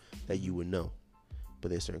could do that you would know,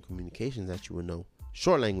 but there's certain communications that you would know.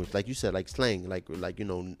 Short language, like you said, like slang, like what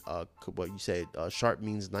you said, sharp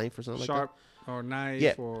means knife or something sharp like that. Sharp or knife,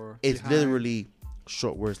 yeah, or it's behind. literally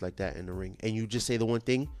short words like that in the ring, and you just say the one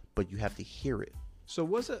thing, but you have to hear it. So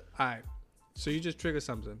what's it? All right. So you just triggered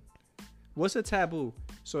something. What's a taboo?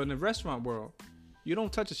 So in the restaurant world, you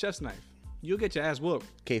don't touch a chef's knife. You'll get your ass whooped.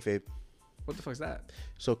 Kayfabe. What the fuck's that?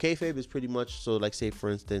 So kayfabe is pretty much like say for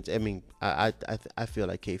instance, I mean I feel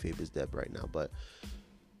like kayfabe is dead right now, but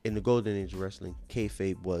in the golden age of wrestling,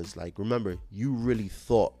 kayfabe was like, remember, you really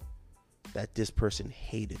thought that this person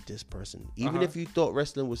hated this person. Even if you thought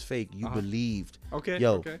wrestling was fake, you believed. Okay.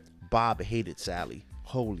 Bob hated Sally.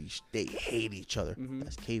 Holy they hate each other.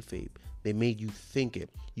 That's kayfabe. They made you think it.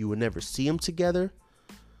 You would never see them together.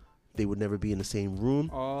 They would never be in the same room.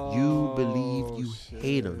 You believe you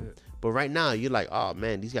hate them. But right now, you're like, oh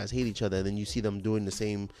man, these guys hate each other. And then you see them doing the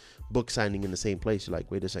same book signing in the same place. You're like,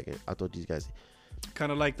 wait a second, I thought these guys.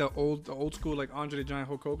 Kind of like the old school, like Andre the Giant,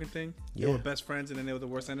 Hulk Hogan thing. Yeah. They were best friends and then they were the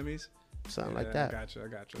worst enemies. Something like that. I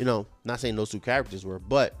got you. You know, not saying those two characters were,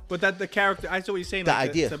 but that the character. I see what you're saying. The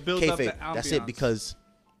like idea, to build kayfabe, up the ambiance. that's it. Because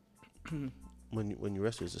when you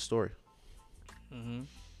wrestle, it's a story.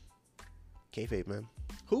 Kayfabe, man.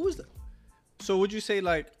 Who was the? So would you say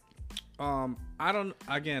like, I don't.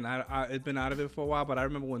 Again, I it's been out of it for a while, but I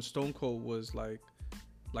remember when Stone Cold was like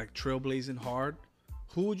trailblazing hard.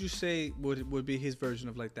 Who would you say would be his version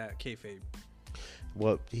of like that kayfabe?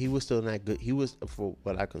 Well, he was still not good. He was, for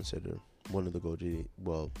what I consider, one of the GOAT.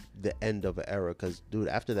 Well, the end of an era. Because, dude,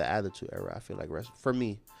 after the Attitude Era, I feel like for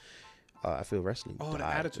me, I feel wrestling. Oh, the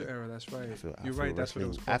Attitude Era. That's right. You're right. That's what it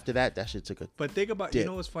was called. After that shit took a. But think about. You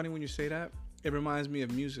know what's funny when you say that? It reminds me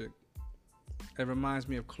of music. It reminds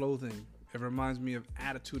me of clothing. It reminds me of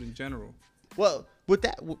attitude in general. Well, with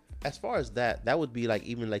that, as far as that would be like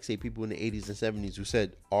even like say people in the 80s and 70s who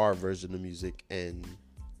said our version of music and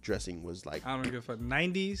dressing was like. I don't give a fuck.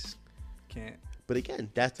 90s, can't. But again,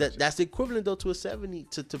 that's equivalent though to a 70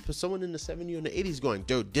 to someone in the 70s or in the 80s going,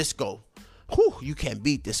 dude, disco. Whew, you can't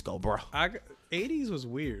beat disco, bro. 80s was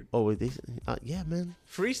weird. Oh, wait, yeah, man.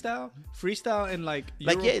 Freestyle and like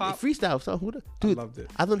yeah, freestyle. So dude, I loved it.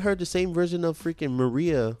 I done heard the same version of freaking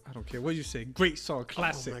Maria. I don't care what you say. Great song,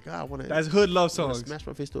 classic. Oh my god, that's hood love songs. Smash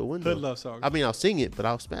my face to a window. Hood love songs. I mean, I'll sing it, but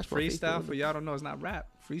I'll smash my face. Freestyle, for y'all don't know, it's not rap.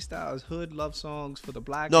 Freestyle is hood love songs for the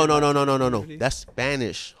black. No. That's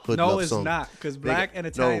Spanish hood love songs. No, it's not, because black and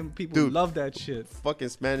Italian people love that shit. Fucking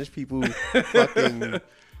Spanish people,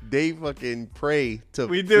 they fucking pray to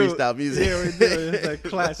freestyle music. Yeah, we do. It's like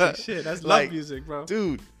classic shit. That's love music, bro.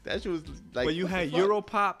 Dude, that shit was like. But you had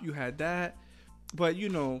Europop, you had that. But you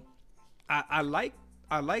know, I like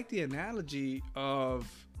the analogy of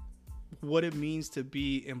what it means to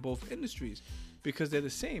be in both industries, because they're the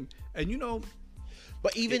same. And you know,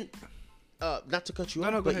 but even not to cut you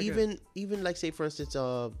off, but even like, say for instance,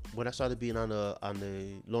 when I started being on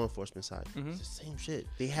the law enforcement side, it's the same shit.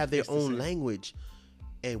 They have their own language,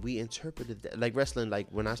 and we interpreted that. Like wrestling, like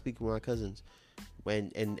when I speak with my cousins,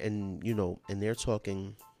 and you know, and they're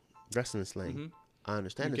talking wrestling slang, I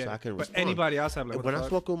understand it, so I can respond. But anybody else have like, when I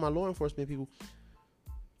spoke with my law enforcement people,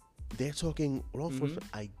 they're talking law enforcement.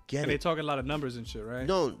 I get and it. They talking a lot of numbers and shit, right?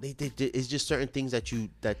 No, they it's just certain things that you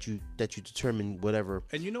determine whatever.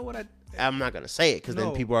 And you know what? I'm not gonna say it because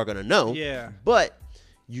then people are gonna know. Yeah. But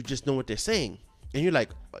you just know what they're saying, and you're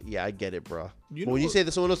like, yeah, I get it, bro. When you say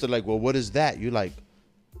to someone else, they're like, well, what is that? You're like,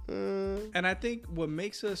 And I think what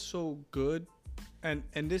makes us so good, and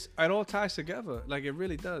this, it all ties together, like it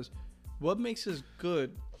really does. What makes us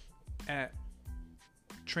good at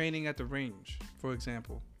training at the range, for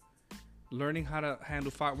example, learning how to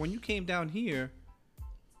handle fire. When you came down here,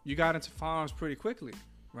 you got into firearms pretty quickly,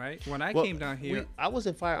 right? When I came down here, I was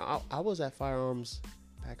at firearms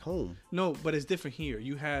back home. No, but it's different here.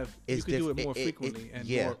 You can do it more frequently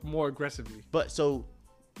and more aggressively. But so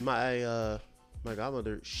my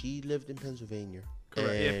godmother, she lived in Pennsylvania.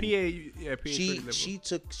 Correct. Yeah, PA.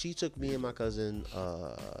 She took me and my cousin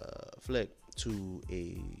Flick to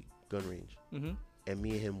a gun range, and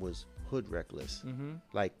me and him was hood reckless.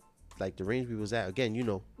 Like the range we was at, again, you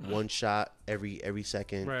know, one shot every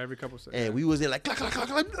second, right? Every couple seconds, and we was in like clack, clack, clack,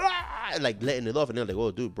 clack, like letting it off, and they're like, "Oh,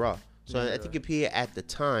 dude, bro." So I think in PA at the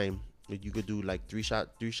time, you could do like three shot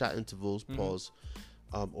intervals, pause,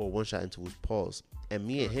 or one shot intervals, pause. And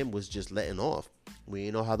me and him was just letting off. We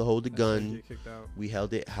didn't know how to hold the gun. We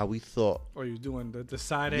held it how we thought. Or you doing the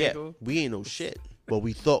side angle? We ain't know shit, but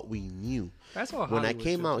we thought we knew. That's all. When I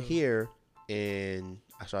came out here and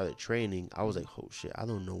I started training, I was like, oh shit, I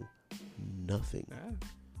don't know nothing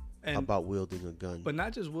about wielding a gun. But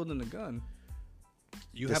not just wielding a gun.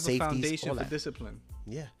 You have a foundation for discipline.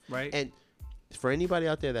 Yeah. Right? And for anybody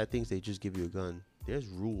out there that thinks they just give you a gun, there's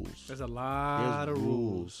rules. There's a lot of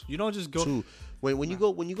rules. You don't just go. When you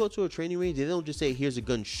go to a training range, they don't just say, "Here's a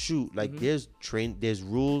gun, shoot." Like there's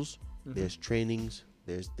rules, there's trainings,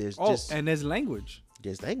 there's just and there's language.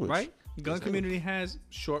 There's language, right? Gun community has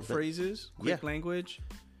short phrases, quick language.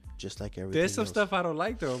 Just like everything. There's some stuff I don't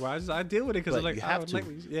like though, bro. I deal with it because you have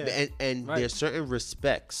to. And there's certain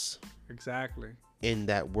respects. Exactly. In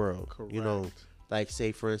that world, correct. You know, like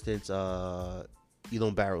say for instance, you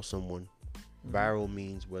don't barrel someone. Barrel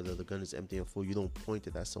means whether the gun is empty or full. You don't point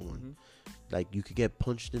it at someone. Like you could get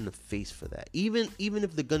punched in the face for that. Even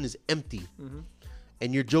if the gun is empty,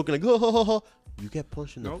 and you're joking like, ho, you get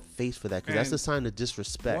punched in the face for that because that's a sign of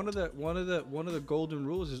disrespect. One of the golden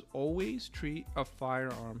rules is always treat a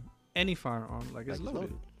firearm, any firearm, like it's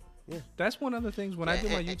loaded. Yeah, that's one of the things when I do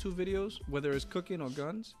my YouTube videos, whether it's cooking or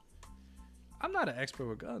guns. I'm not an expert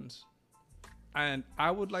with guns, and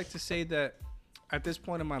I would like to say that. At this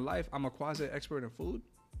point in my life, I'm a quasi-expert in food,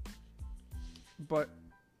 but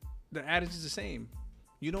the adage is the same.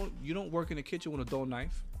 You don't work in the kitchen with a dull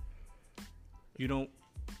knife. You don't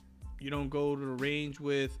go to the range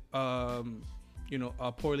with a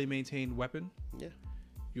poorly maintained weapon. Yeah.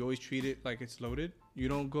 You always treat it like it's loaded. You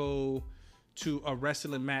don't go to a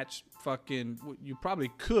wrestling match. You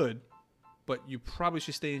probably could, but you probably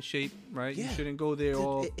should stay in shape, right? Yeah. You shouldn't go there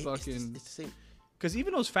It's the same. Because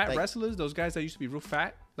even those fat wrestlers, those guys that used to be real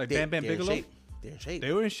fat, like Bam Bam Bigelow, they're in shape.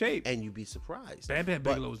 They were in shape, and you'd be surprised. Bam Bam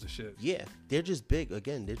Bigelow was the shit. Yeah, they're just big.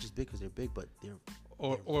 Again, they're just big because they're big, but they're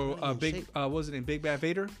big. What was it in Big Bad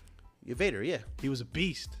Vader? Yeah, Vader. Yeah, he was a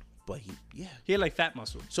beast. But he had like fat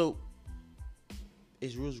muscle. So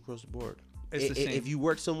it's rules across the board. It's the same. If you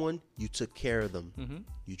work someone, you took care of them.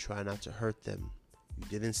 You try not to hurt them. You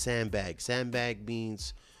didn't sandbag. Sandbag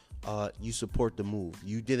means you support the move.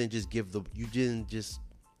 You didn't just give the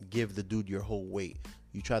dude your whole weight.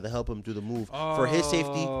 You try to help him do the move for his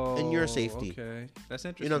safety and your safety. Okay, that's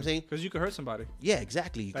interesting. You know what I'm saying? Because you could hurt somebody. Yeah,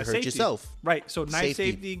 exactly. You could hurt yourself. Right. So knife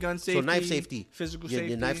safety, gun safety. So knife safety, physical safety.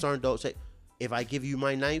 Your knives aren't dull. if I give you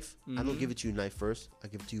my knife, I don't give it to you knife first. I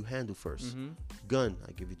give it to you handle first. Gun,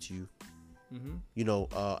 I give it to you.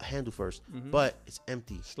 Handle first, but it's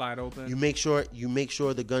empty. Slide open. You make sure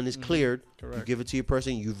the gun is cleared. Correct. You give it to your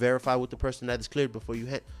person. You verify with the person that is cleared before you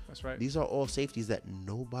hand. That's right. These are all safeties that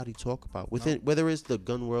nobody talk about within, whether it's the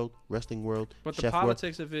gun world, wrestling world, but the chef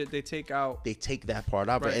politics of it, they take out. They take that part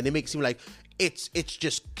out, Right. and they make it seem like it's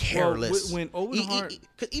just careless. When Owen Hart,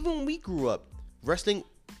 because even when we grew up, wrestling,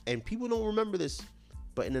 and people don't remember this,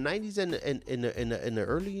 but in the 90s and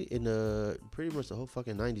pretty much the whole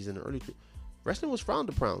fucking 90s and the early. Wrestling was frowned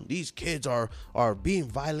upon. These kids are being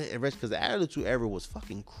violent and because the Attitude Era was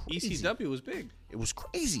fucking crazy. ECW was big. It was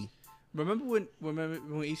crazy. Remember when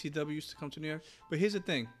ECW used to come to New York? But here's the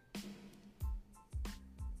thing.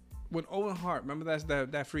 When Owen Hart, remember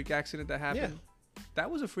that freak accident that happened? Yeah.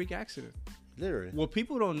 That was a freak accident. Literally. What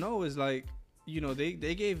people don't know is like,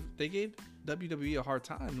 they gave WWE a hard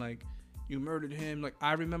time. Like, you murdered him. Like,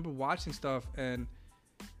 I remember watching stuff, and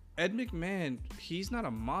Ed McMahon, he's not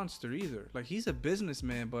a monster either. Like, he's a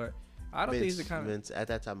businessman, but I don't think he's the kind of Vince. At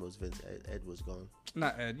that time, it was Vince. Ed was gone.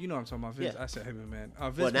 Not Ed. You know what I'm talking about, Vince. Yeah. I said him, man.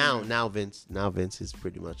 But now Vince is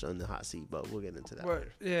pretty much on the hot seat. But we'll get into that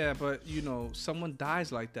later. Yeah, but someone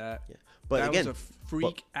dies like that. Yeah. But that again, was a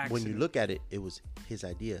freak accident. When you look at it, it was his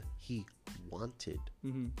idea. He wanted.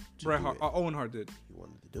 Owen Hart did. He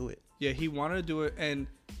wanted to do it. Yeah, he wanted to do it, and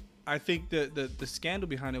I think the scandal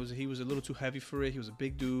behind it was that he was a little too heavy for it. He was a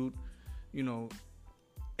big dude.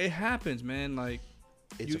 It happens, man. Like,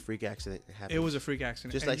 it's a freak accident. It happens. It was a freak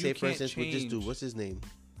accident. Just like, say, for instance, with this dude, what's his name?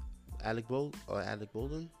 Alec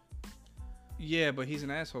Baldwin? Yeah, but he's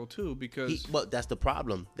an asshole too because. But that's the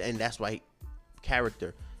problem, and that's why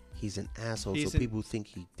character. He's an asshole, so people think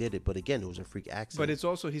he did it. But again, it was a freak accident. But it's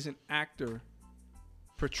also he's an actor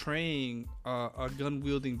portraying a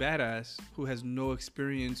gun-wielding badass who has no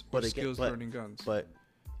experience or skills learning guns. But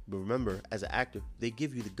remember, as an actor, they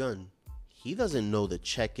give you the gun. He doesn't know to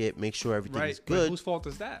check it, make sure everything's good. But whose fault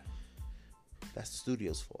is that? That's the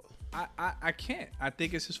studio's fault. I can't. I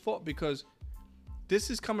think it's his fault because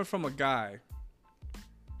this is coming from a guy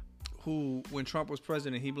who, when Trump was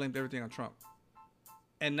president, he blamed everything on Trump.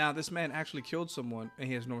 And now this man actually killed someone and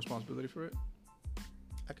he has no responsibility for it.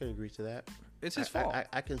 I can agree to that. It's his fault.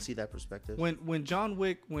 I can see that perspective. When John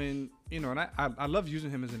Wick, and I love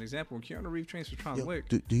using him as an example. When Keanu Reeves trains for John Wick.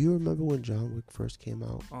 Do you remember when John Wick first came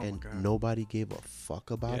out and nobody gave a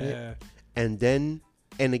fuck about it? And then,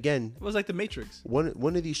 and again, it was like The Matrix.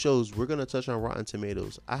 One of these shows, we're gonna touch on Rotten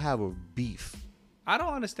Tomatoes. I have a beef. I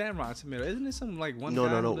don't understand Rotten Tomatoes. Isn't it something like one? No.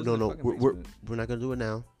 We're not gonna do it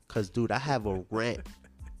now, cause dude, I have a rant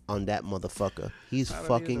on that motherfucker. He's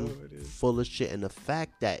fucking full of shit, and the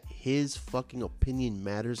fact that his fucking opinion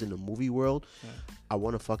matters in the movie world, I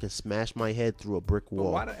want to fucking smash my head through a brick wall.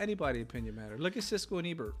 But why does anybody's opinion matter? Look at Siskel and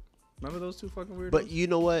Ebert. Remember those two fucking weirdos? But you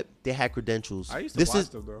know what? They had credentials. I used to watch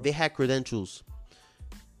them, though. They had credentials.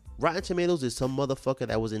 Rotten Tomatoes is some motherfucker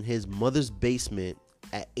that was in his mother's basement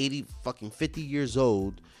at 50 years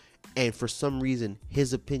old, and for some reason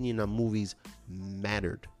his opinion on movies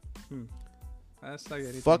mattered. That's like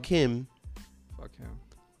anything. Fuck him. Fuck him.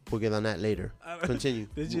 We'll get on that later. Continue.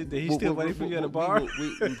 Did he still wait for you at a bar?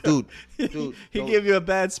 Dude, he gave you a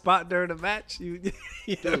bad spot during the match. You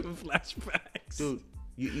have flashbacks. Dude,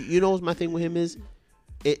 you know what's my thing with him is?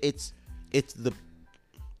 It's the.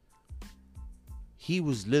 He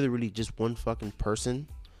was literally just one fucking person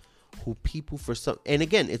who people for some. And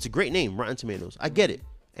again, it's a great name, Rotten Tomatoes. I get it.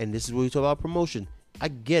 And this is where we talk about promotion. I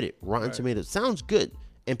get it. Rotten Tomatoes sounds good.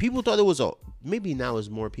 And people thought it was maybe now it's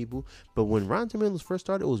more people, but when Rotten Tomatoes first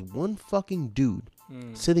started, it was one fucking dude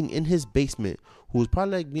sitting in his basement who was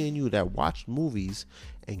probably like me and you that watched movies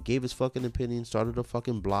and gave his fucking opinion, started a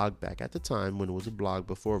fucking blog back at the time when it was a blog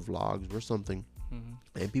before vlogs or something.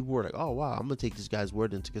 And people were like, oh wow, I'm gonna take this guy's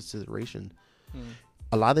word into consideration.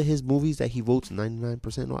 A lot of his movies that he votes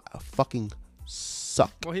 99% on fucking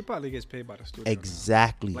suck. Well, he probably gets paid by the studio.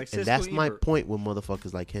 Exactly. Like and that's my point with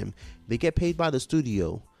motherfuckers like him. They get paid by the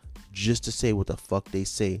studio just to say what the fuck they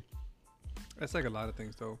say. That's like a lot of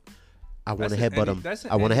things, though. I want to headbutt him.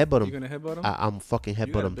 I want to headbutt him. You gonna headbutt him? I'm fucking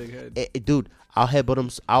headbutt him. You got a big head. Dude, I'll headbutt him.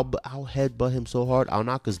 I'll headbutt him so hard, I'll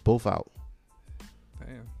knock us both out.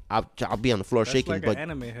 Damn. I'll be on the floor shaking. Like but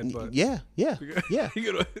an anime headbutt. Yeah.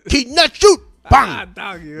 Keep not shoot. Bang.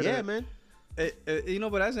 Yeah, man.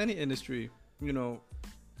 But as any industry,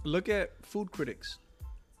 look at food critics,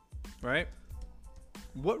 right?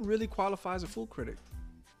 What really qualifies a food critic?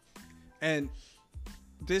 And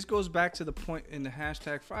this goes back to the point in the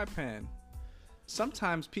hashtag fry pan.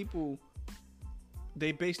 Sometimes people,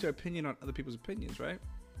 they base their opinion on other people's opinions, right?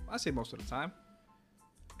 I say most of the time.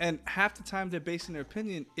 And half the time they're basing their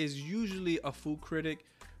opinion is usually a food critic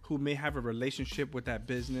who may have a relationship with that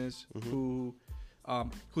business,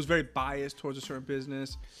 who's very biased towards a certain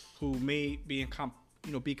business, who may be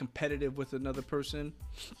be competitive with another person.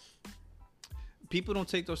 People don't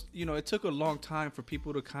take those. It took a long time for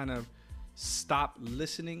people to kind of stop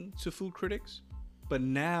listening to food critics, but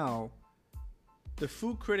now the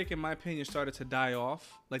food critic, in my opinion, started to die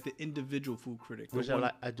off, like the individual food critic. Which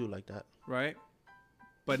I do like that. Right?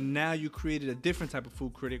 But now you created a different type of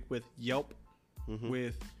food critic with Yelp,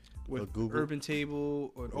 with Google. Urban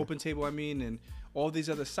Table, or Open Table, and all these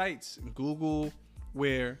other sites, and Google,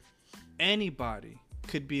 where anybody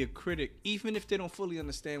could be a critic, even if they don't fully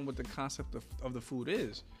understand what the concept of the food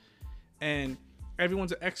is. And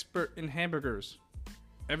everyone's an expert in hamburgers.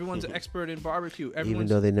 Everyone's an expert in barbecue. Even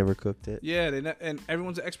though they never cooked it. Yeah, and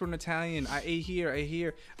everyone's an expert in Italian. I ate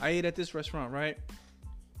here. I ate at this restaurant, right?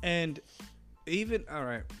 And even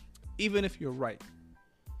if you're right,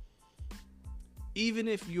 even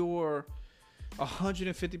if you're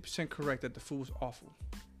 150% correct that the food was awful,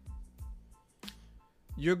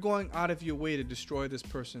 you're going out of your way to destroy this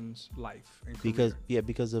person's life and career.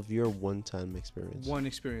 Because of your one-time experience. One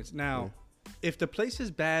experience. Now, if the place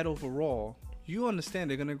is bad overall, you understand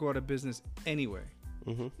they're gonna go out of business anyway.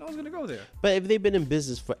 No one's gonna go there. But if they've been in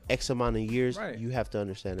business for X amount of years, you have to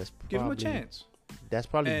understand that's probably, give them a chance. That's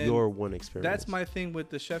probably your one experience. That's my thing with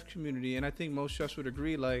the chef community, and I think most chefs would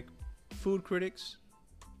agree. Like, food critics,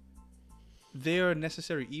 they are a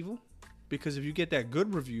necessary evil, because if you get that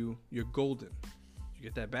good review, you're golden. You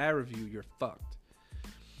get that bad review, you're fucked.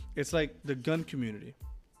 It's like the gun community.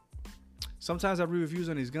 Sometimes I read reviews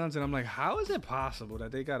on these guns, and I'm like, how is it possible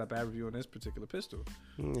that they got a bad review on this particular pistol?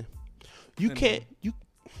 Yeah.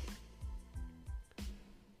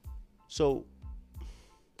 So,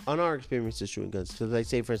 on our experiences shooting guns, so like,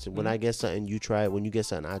 say for instance, when I get something, you try it. When you get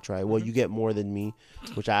something, I try it. Well, you get more than me,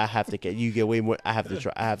 which I have to get. You get way more. I have to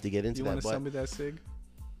try. I have to get into that. You want to sell me that cig?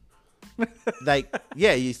 Like,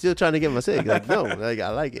 yeah, you're still trying to get my cig. Like, no, like, I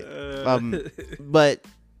like it. But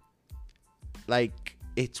like,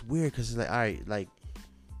 it's weird because it's like, all right, like,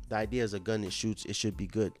 the idea is a gun that shoots, it should be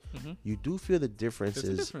good. You do feel the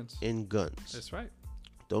differences in guns. That's right.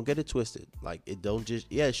 Don't get it twisted. Like, it don't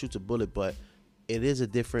just, it shoots a bullet, but it is a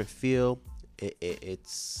different feel.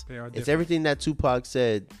 It's everything that Tupac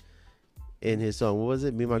said in his song. What was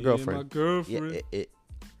it? Me and my girlfriend. Yeah,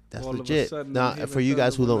 that's all legit. Now, for you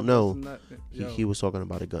guys who don't know, he was talking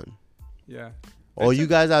about a gun. Yeah. All you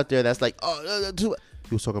guys out there that's like, oh,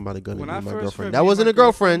 he was talking about a gun. When and I my first girlfriend. heard That wasn't a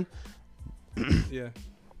girlfriend. Yeah.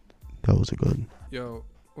 That was a gun. Yo,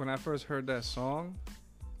 when I first heard that song,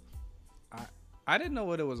 I didn't know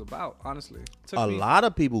what it was about, honestly. A lot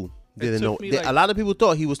of people didn't know. A lot of people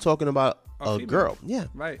thought he was talking about a girl. Yeah.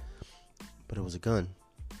 Right. But it was a gun.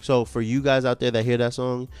 So for you guys out there that hear that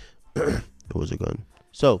song, it was a gun.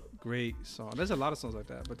 So great song. There's a lot of songs like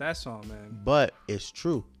that, but that song, man. But it's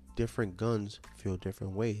true. Different guns feel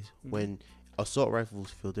different ways. When assault rifles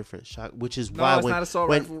feel different shot, which is why it's not assault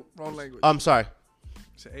rifle. Wrong language. I'm sorry.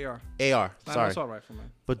 It's an AR. AR. It's not sorry. an assault rifle,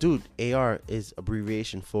 man. But dude, AR is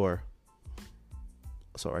abbreviation for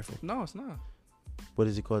assault rifle. No, it's not. What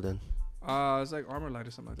is it called then? It's like Armor Light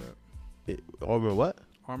or something like that. Armor what?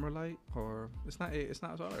 Armor Light, or it's not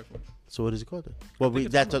assault rifle. So what is it called then? Well, we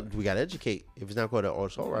got to educate. If it's not called an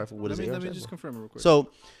assault rifle, what is it? Let me just confirm it real quick.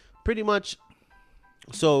 So, pretty much,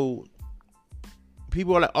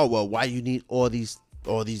 people are like, oh well, why you need all these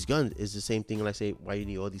guns? It's the same thing. Like, say, why you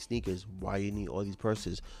need all these sneakers? Why you need all these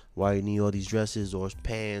purses? Why you need all these dresses or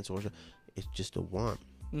pants? Or it's just a want.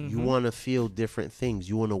 You want to feel different things.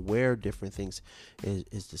 You want to wear different things.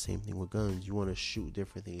 It's the same thing with guns. You want to shoot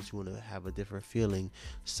different things. You want to have a different feeling.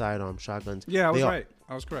 Sidearm, shotguns. Yeah, I was right.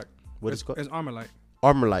 I was correct. What is it called? It's Armor Light.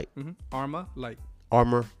 Armor Light. Armor Light.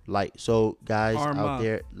 Armor Light. So guys out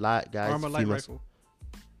there, guys, Armor Light rifle.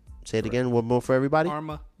 Say it again. One more for everybody.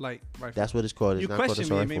 Armor Light rifle. That's what it's called. It's you not called questioned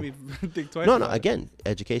me and made me think twice. No. Again,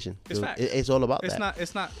 education. It's all about that.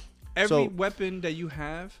 It's not. Every weapon that you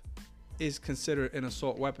have is considered an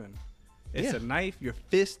assault weapon. It's a knife, your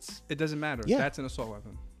fists, it doesn't matter. Yeah. That's an assault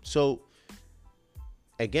weapon. So,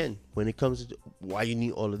 again, when it comes to why you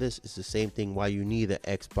need all of this, it's the same thing why you need an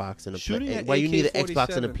Xbox and why you need an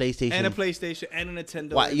Xbox and a PlayStation. And a PlayStation and a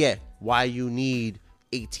Nintendo. Why you need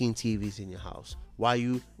 18 TVs in your house.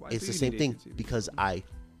 It's the same thing. Because I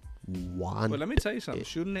want. But let me tell you something.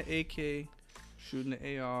 Shooting the AK, shooting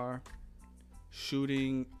the AR,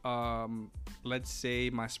 shooting, let's say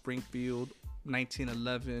my Springfield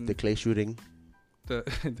 1911. The clay shooting. The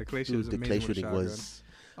clay shooting. The clay shooting was.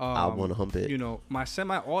 I want to hump it. You know, my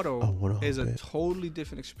semi-auto is a totally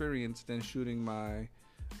different experience than shooting my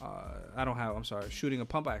shooting a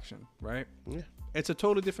pump action, right? Yeah. It's a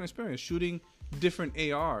totally different experience. Shooting different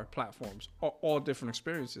AR platforms, all different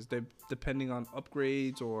experiences. They depending on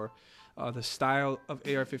upgrades or the style of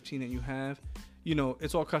AR-15 that you have. You know,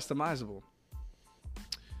 it's all customizable.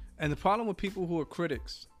 And the problem with people who are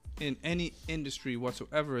critics in any industry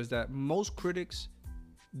whatsoever is that most critics,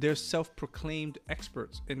 they're self-proclaimed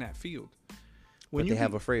experts in that field. But they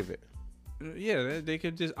have a favorite. Yeah, they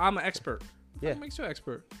could just, I'm an expert. Yeah. What makes you an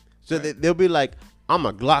expert? So right. they'll be like, I'm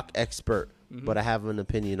a Glock expert, but I have an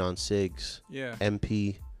opinion on SIGs, yeah.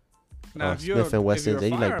 MP, now, Smith and Wessons,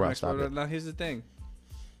 and you like, bro, expert, stop it. Now, here's the thing.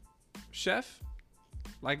 Chef,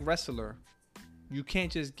 like wrestler, you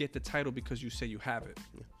can't just get the title because you say you have it.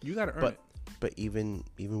 You got to earn it. But even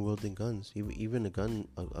wielding guns, even a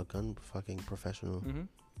gun fucking professional,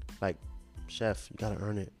 like chef, you gotta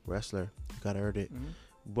earn it. Wrestler, you gotta earn it.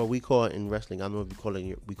 What we call it in wrestling, I don't know if you call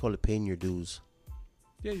it. We call it paying your dues.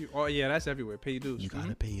 Yeah, that's everywhere. Pay your dues. You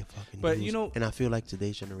gotta pay your fucking dues. But you know, and I feel like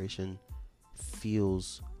today's generation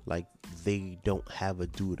feels like they don't have a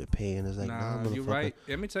due to pay, and it's like, nah, you're right.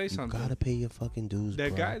 Let me tell you something. You gotta pay your fucking dues.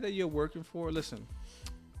 That guy that you're working for, listen,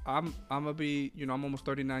 I'm gonna be, I'm almost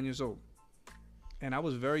 39 years old. And I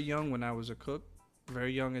was very young when I was a cook,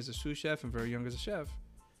 very young as a sous chef, and very young as a chef.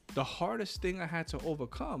 The hardest thing I had to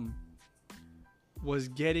overcome was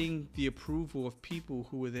getting the approval of people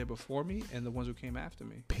who were there before me and the ones who came after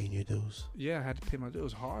me. Paying your dues. Yeah, I had to pay my dues. It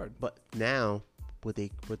was hard. But now, what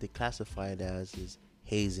they classify it as is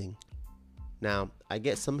hazing. Now, I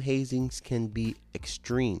guess some hazings can be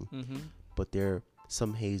extreme, but there are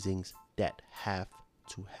some hazings that have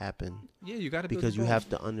to happen. Yeah, you got to because you have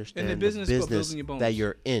to understand the business your that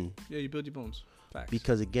you're in. Yeah, you build your bones. Facts.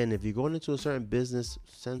 Because again, if you're going into a certain business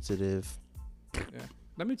sensitive, yeah.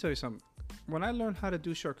 Let me tell you something. When I learned how to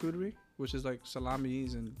do charcuterie, which is like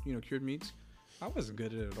salamis and cured meats, I wasn't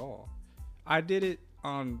good at it at all. I did it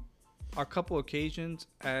on a couple occasions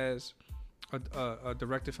as a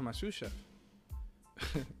director for my sous chef.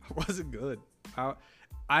 I wasn't good.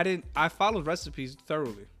 I followed recipes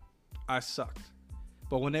thoroughly. I sucked.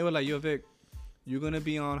 But when they were like, yo, Vic, you're going to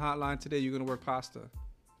be on hotline today. You're going to work pasta.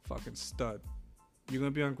 Fucking stud. You're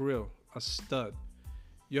going to be on grill. A stud.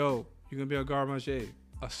 Yo, you're going to be on garde manger.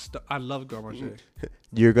 A stud. I love garde manger.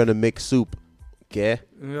 You're going to make soup. Okay?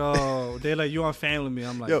 Yo, they're like, you on family me.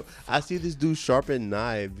 I'm like, yo, I see this dude sharpen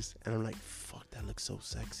knives. And I'm like, fuck, that looks so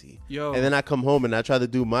sexy. Yo. And then I come home and I try to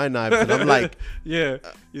do my knives. And I'm like, yeah.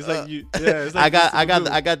 It's like, you. Yeah, it's like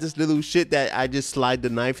I got this little shit that I just slide the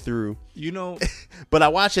knife through. But I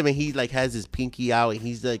watch him and he like has his pinky out and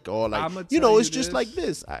he's like all like, it's just like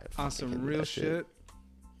this. On some real shit.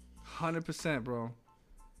 100%, bro.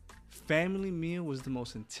 Family meal was the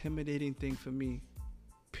most intimidating thing for me.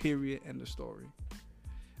 Period. End of story.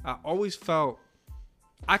 I always felt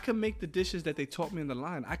I could make the dishes that they taught me in the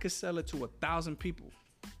line. I could sell it to 1,000 people.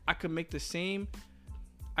 I could make the same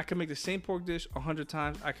pork dish 100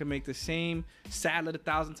 times. I could make the same salad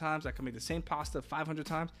 1,000 times. I could make the same pasta 500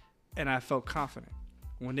 times. And I felt confident.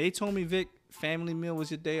 When they told me, Vic, family meal was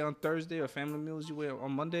your day on Thursday or family meal was your way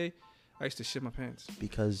on Monday, I used to shit my pants.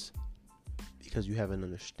 Because you have an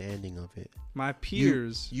understanding of it. My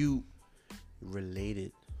peers. You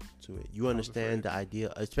related to it. You understand the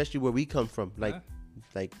idea, especially where we come from. Like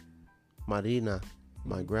Marina,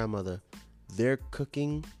 my grandmother, their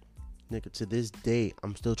cooking, nigga, to this day,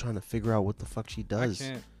 I'm still trying to figure out what the fuck she does. I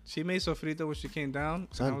can't. She made sofrito when she came down,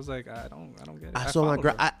 and I was like, I don't get it. I saw my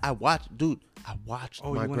grandma. I watched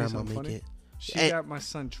my grandma make it. She got my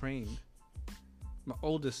son trained. My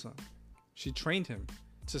oldest son. She trained him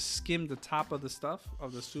to skim the top of the stuff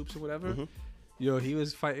of the soups or whatever. Yo, he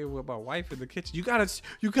was fighting with my wife in the kitchen. You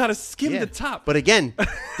gotta skim the top. But again,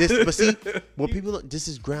 this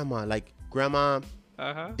is grandma. Like grandma,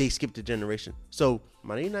 they skipped a generation. So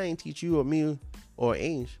Marina ain't teach you or me or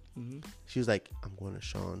Ange. She was like, I'm going to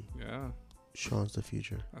Sean. Yeah. Sean's the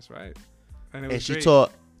future. That's right. And she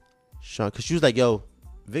taught Sean, because she was like, yo,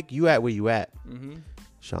 Vic, you at where you at?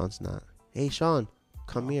 Sean's not. Hey, Sean,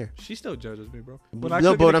 come here. She still judges me, bro.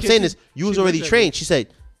 But what I'm saying is, you was already trained. She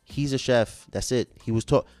said, he's a chef. That's it. He was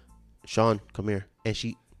taught. Sean, come here. And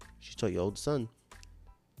she taught your old son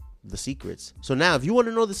the secrets. So now, if you want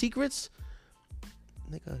to know the secrets,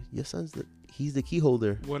 nigga, your son's he's the key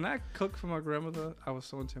holder. When I cooked for my grandmother, I was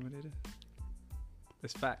so intimidated.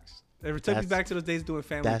 It's facts. It took me back to those days doing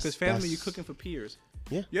family. Because family, you're cooking for peers.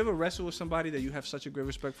 Yeah. You ever wrestle with somebody that you have such a great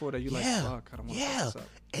respect for that you like, fuck, I don't want to fuck this up.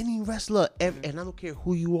 Any wrestler, and I don't care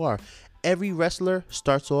who you are, every wrestler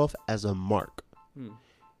starts off as a mark.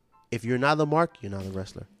 If you're not the mark, you're not a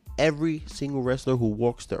wrestler. Every single wrestler who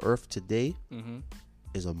walks the earth today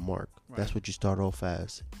is a mark. Right. That's what you start off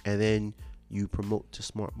as, and then you promote to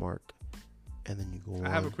smart mark, and then you go on. I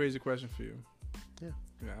have a crazy question for you. Yeah.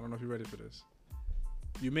 Yeah, I don't know if you're ready for this.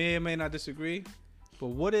 You may or may not disagree, but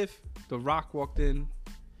what if The Rock walked in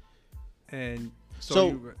and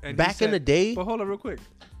and back said, in the day, but hold on real quick.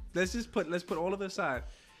 Let's put all of it aside.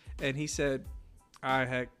 And he said, "All right,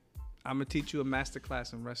 heck, I'm gonna teach you a master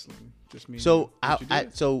class in wrestling." Just me. So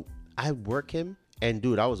I work him, and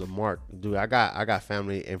dude, I was a mark, dude. I got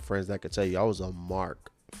family and friends that could tell you I was a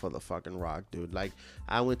mark for the fucking Rock, dude. Like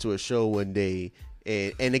I went to a show one day.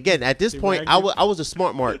 And again, at this point, I was a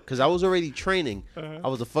smart mark because I was already training. I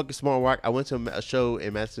was a fucking smart mark. I went to a show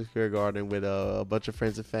in Madison Square Garden with a bunch of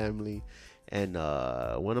friends and family, and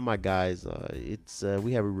one of my guys,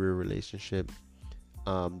 we have a real relationship.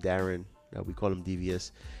 Darren, we call him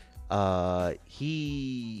DVS.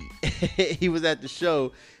 He he was at the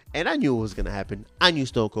show, and I knew what was gonna happen. I knew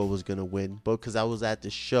Stone Cold was gonna win, but because I was at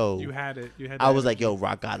the show, you had it. I was like, "Yo,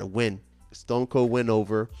 Rock gotta win." Stone Cold went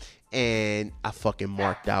over. And I fucking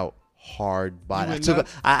marked out hard body.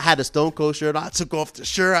 I had a Stone Cold shirt. I took off the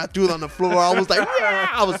shirt. I threw it on the floor. I was like, yeah!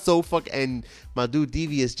 I was so fucking. And my dude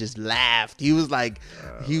Devious just laughed. He was like,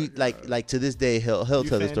 like to this day he'll tell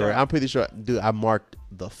the story. I'm pretty sure, dude. I marked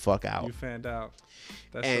the fuck out. You fanned out.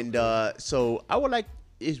 That's and so I would like.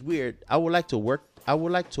 It's weird. I would like to work. I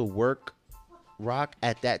would like to work Rock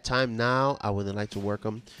at that time. Now I wouldn't like to work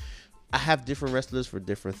him. I have different wrestlers for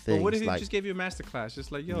different things. But what if he just gave you a master class?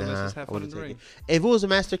 Just like, let's just have fun in the ring. If it was a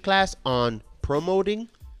master class on promoting,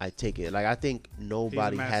 I'd take it. Like, I think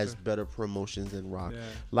nobody has better promotions than Rock. Yeah.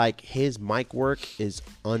 Like, his mic work is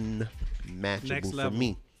unmatchable for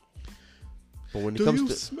me. But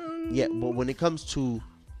when it comes to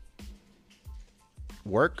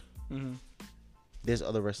work, there's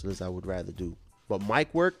other wrestlers I would rather do. But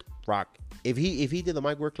mic work, Rock. If he did the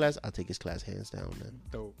mic work class, I'll take his class hands down, man.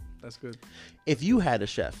 Dope. That's good. If you had a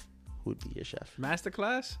chef, who would be your chef?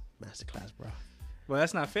 Masterclass, bro. Well,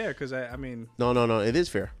 that's not fair because I mean. No. It is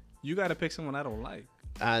fair. You got to pick someone I don't like.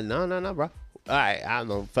 No, bro. All right, I don't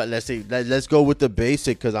know. But let's see. Let's go with the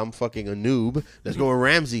basic because I'm fucking a noob. Let's go with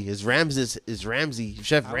Ramsey. Is Ramsey?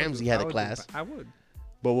 Chef Ramsey had a class. I would.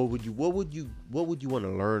 But what would you want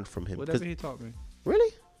to learn from him? Whatever he taught me.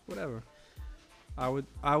 Really? Whatever. I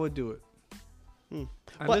would do it. And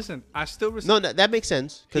listen, I still respect. No, that makes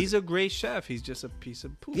sense. He's a great chef. He's just a piece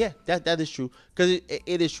of poop. Yeah, that is true. Because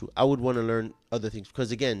it is true. I would want to learn other things.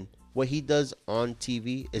 Because again, what he does on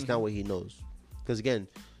TV is not what he knows. Because again,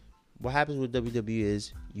 what happens with WWE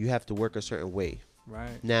is you have to work a certain way.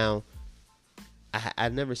 Right. Now,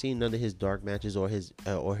 I've never seen none of his dark matches or his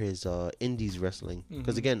indies wrestling.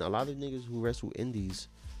 Because again, a lot of niggas who wrestle indies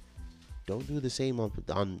don't do the same on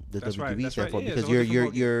the WWE standpoint because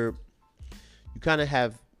you kind of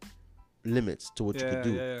have limits to what you could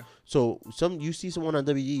do. Yeah. So you see someone on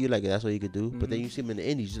WWE, you're like, that's what you could do. But then you see him in the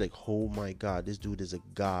indies, you're like, oh my god, this dude is a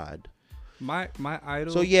god. My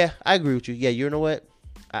idol. So yeah, I agree with you. Yeah, you know what?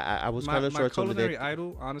 I was kind of short on the culinary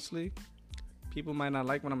idol. Honestly, people might not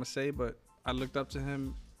like what I'm gonna say, but I looked up to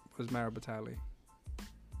him was Mario Batali.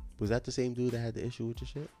 Was that the same dude that had the issue with your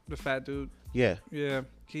shit? The fat dude. Yeah. Yeah,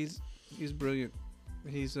 he's brilliant.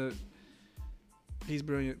 He's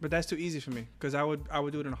brilliant, but that's too easy for me because I would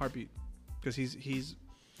do it in a heartbeat because he's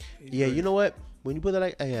yeah, brilliant. You know what? When you put it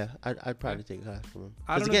like, I'd probably take a class from him.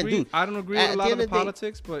 I don't agree with a lot of the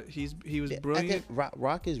politics, but he was brilliant.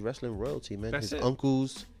 Rock is wrestling royalty, man. That's his it.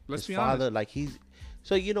 uncles, Let's his be father, honest. like he's.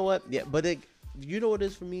 So you know what? Yeah, but you know what it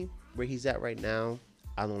is for me? Where he's at right now,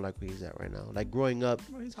 I don't like where he's at right now. Like growing up,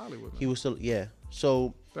 well, he's Hollywood. Man. He was still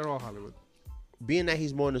So they're all Hollywood. Being that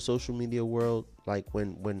he's more in the social media world, like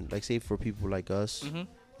when like say for people like us,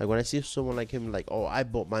 like when I see someone like him, like, oh, I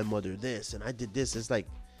bought my mother this and I did this, it's like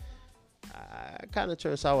I kind of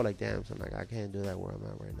turn sour. Like, damn, so like I can't do that where I'm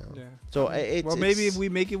at right now. Yeah. So maybe if we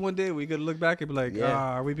make it one day, we could look back and be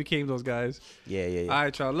like, we became those guys. Yeah. All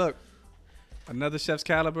right, y'all. Look, another Chef's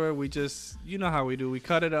Caliber. We just, you know how we do. We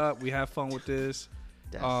cut it up. We have fun with this.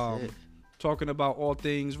 That's it. Talking about all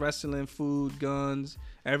things wrestling, food, guns,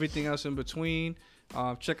 everything else in between.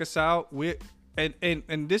 Check us out.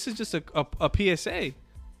 And this is just a PSA.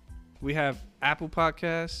 We have Apple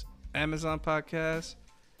Podcasts, Amazon Podcasts,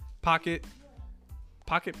 Pocket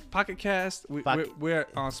Cast. We're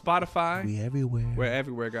on Spotify. We everywhere. We're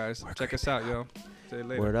everywhere, guys. Check us out, yo. See you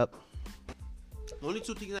later. Word up. Only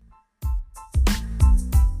two things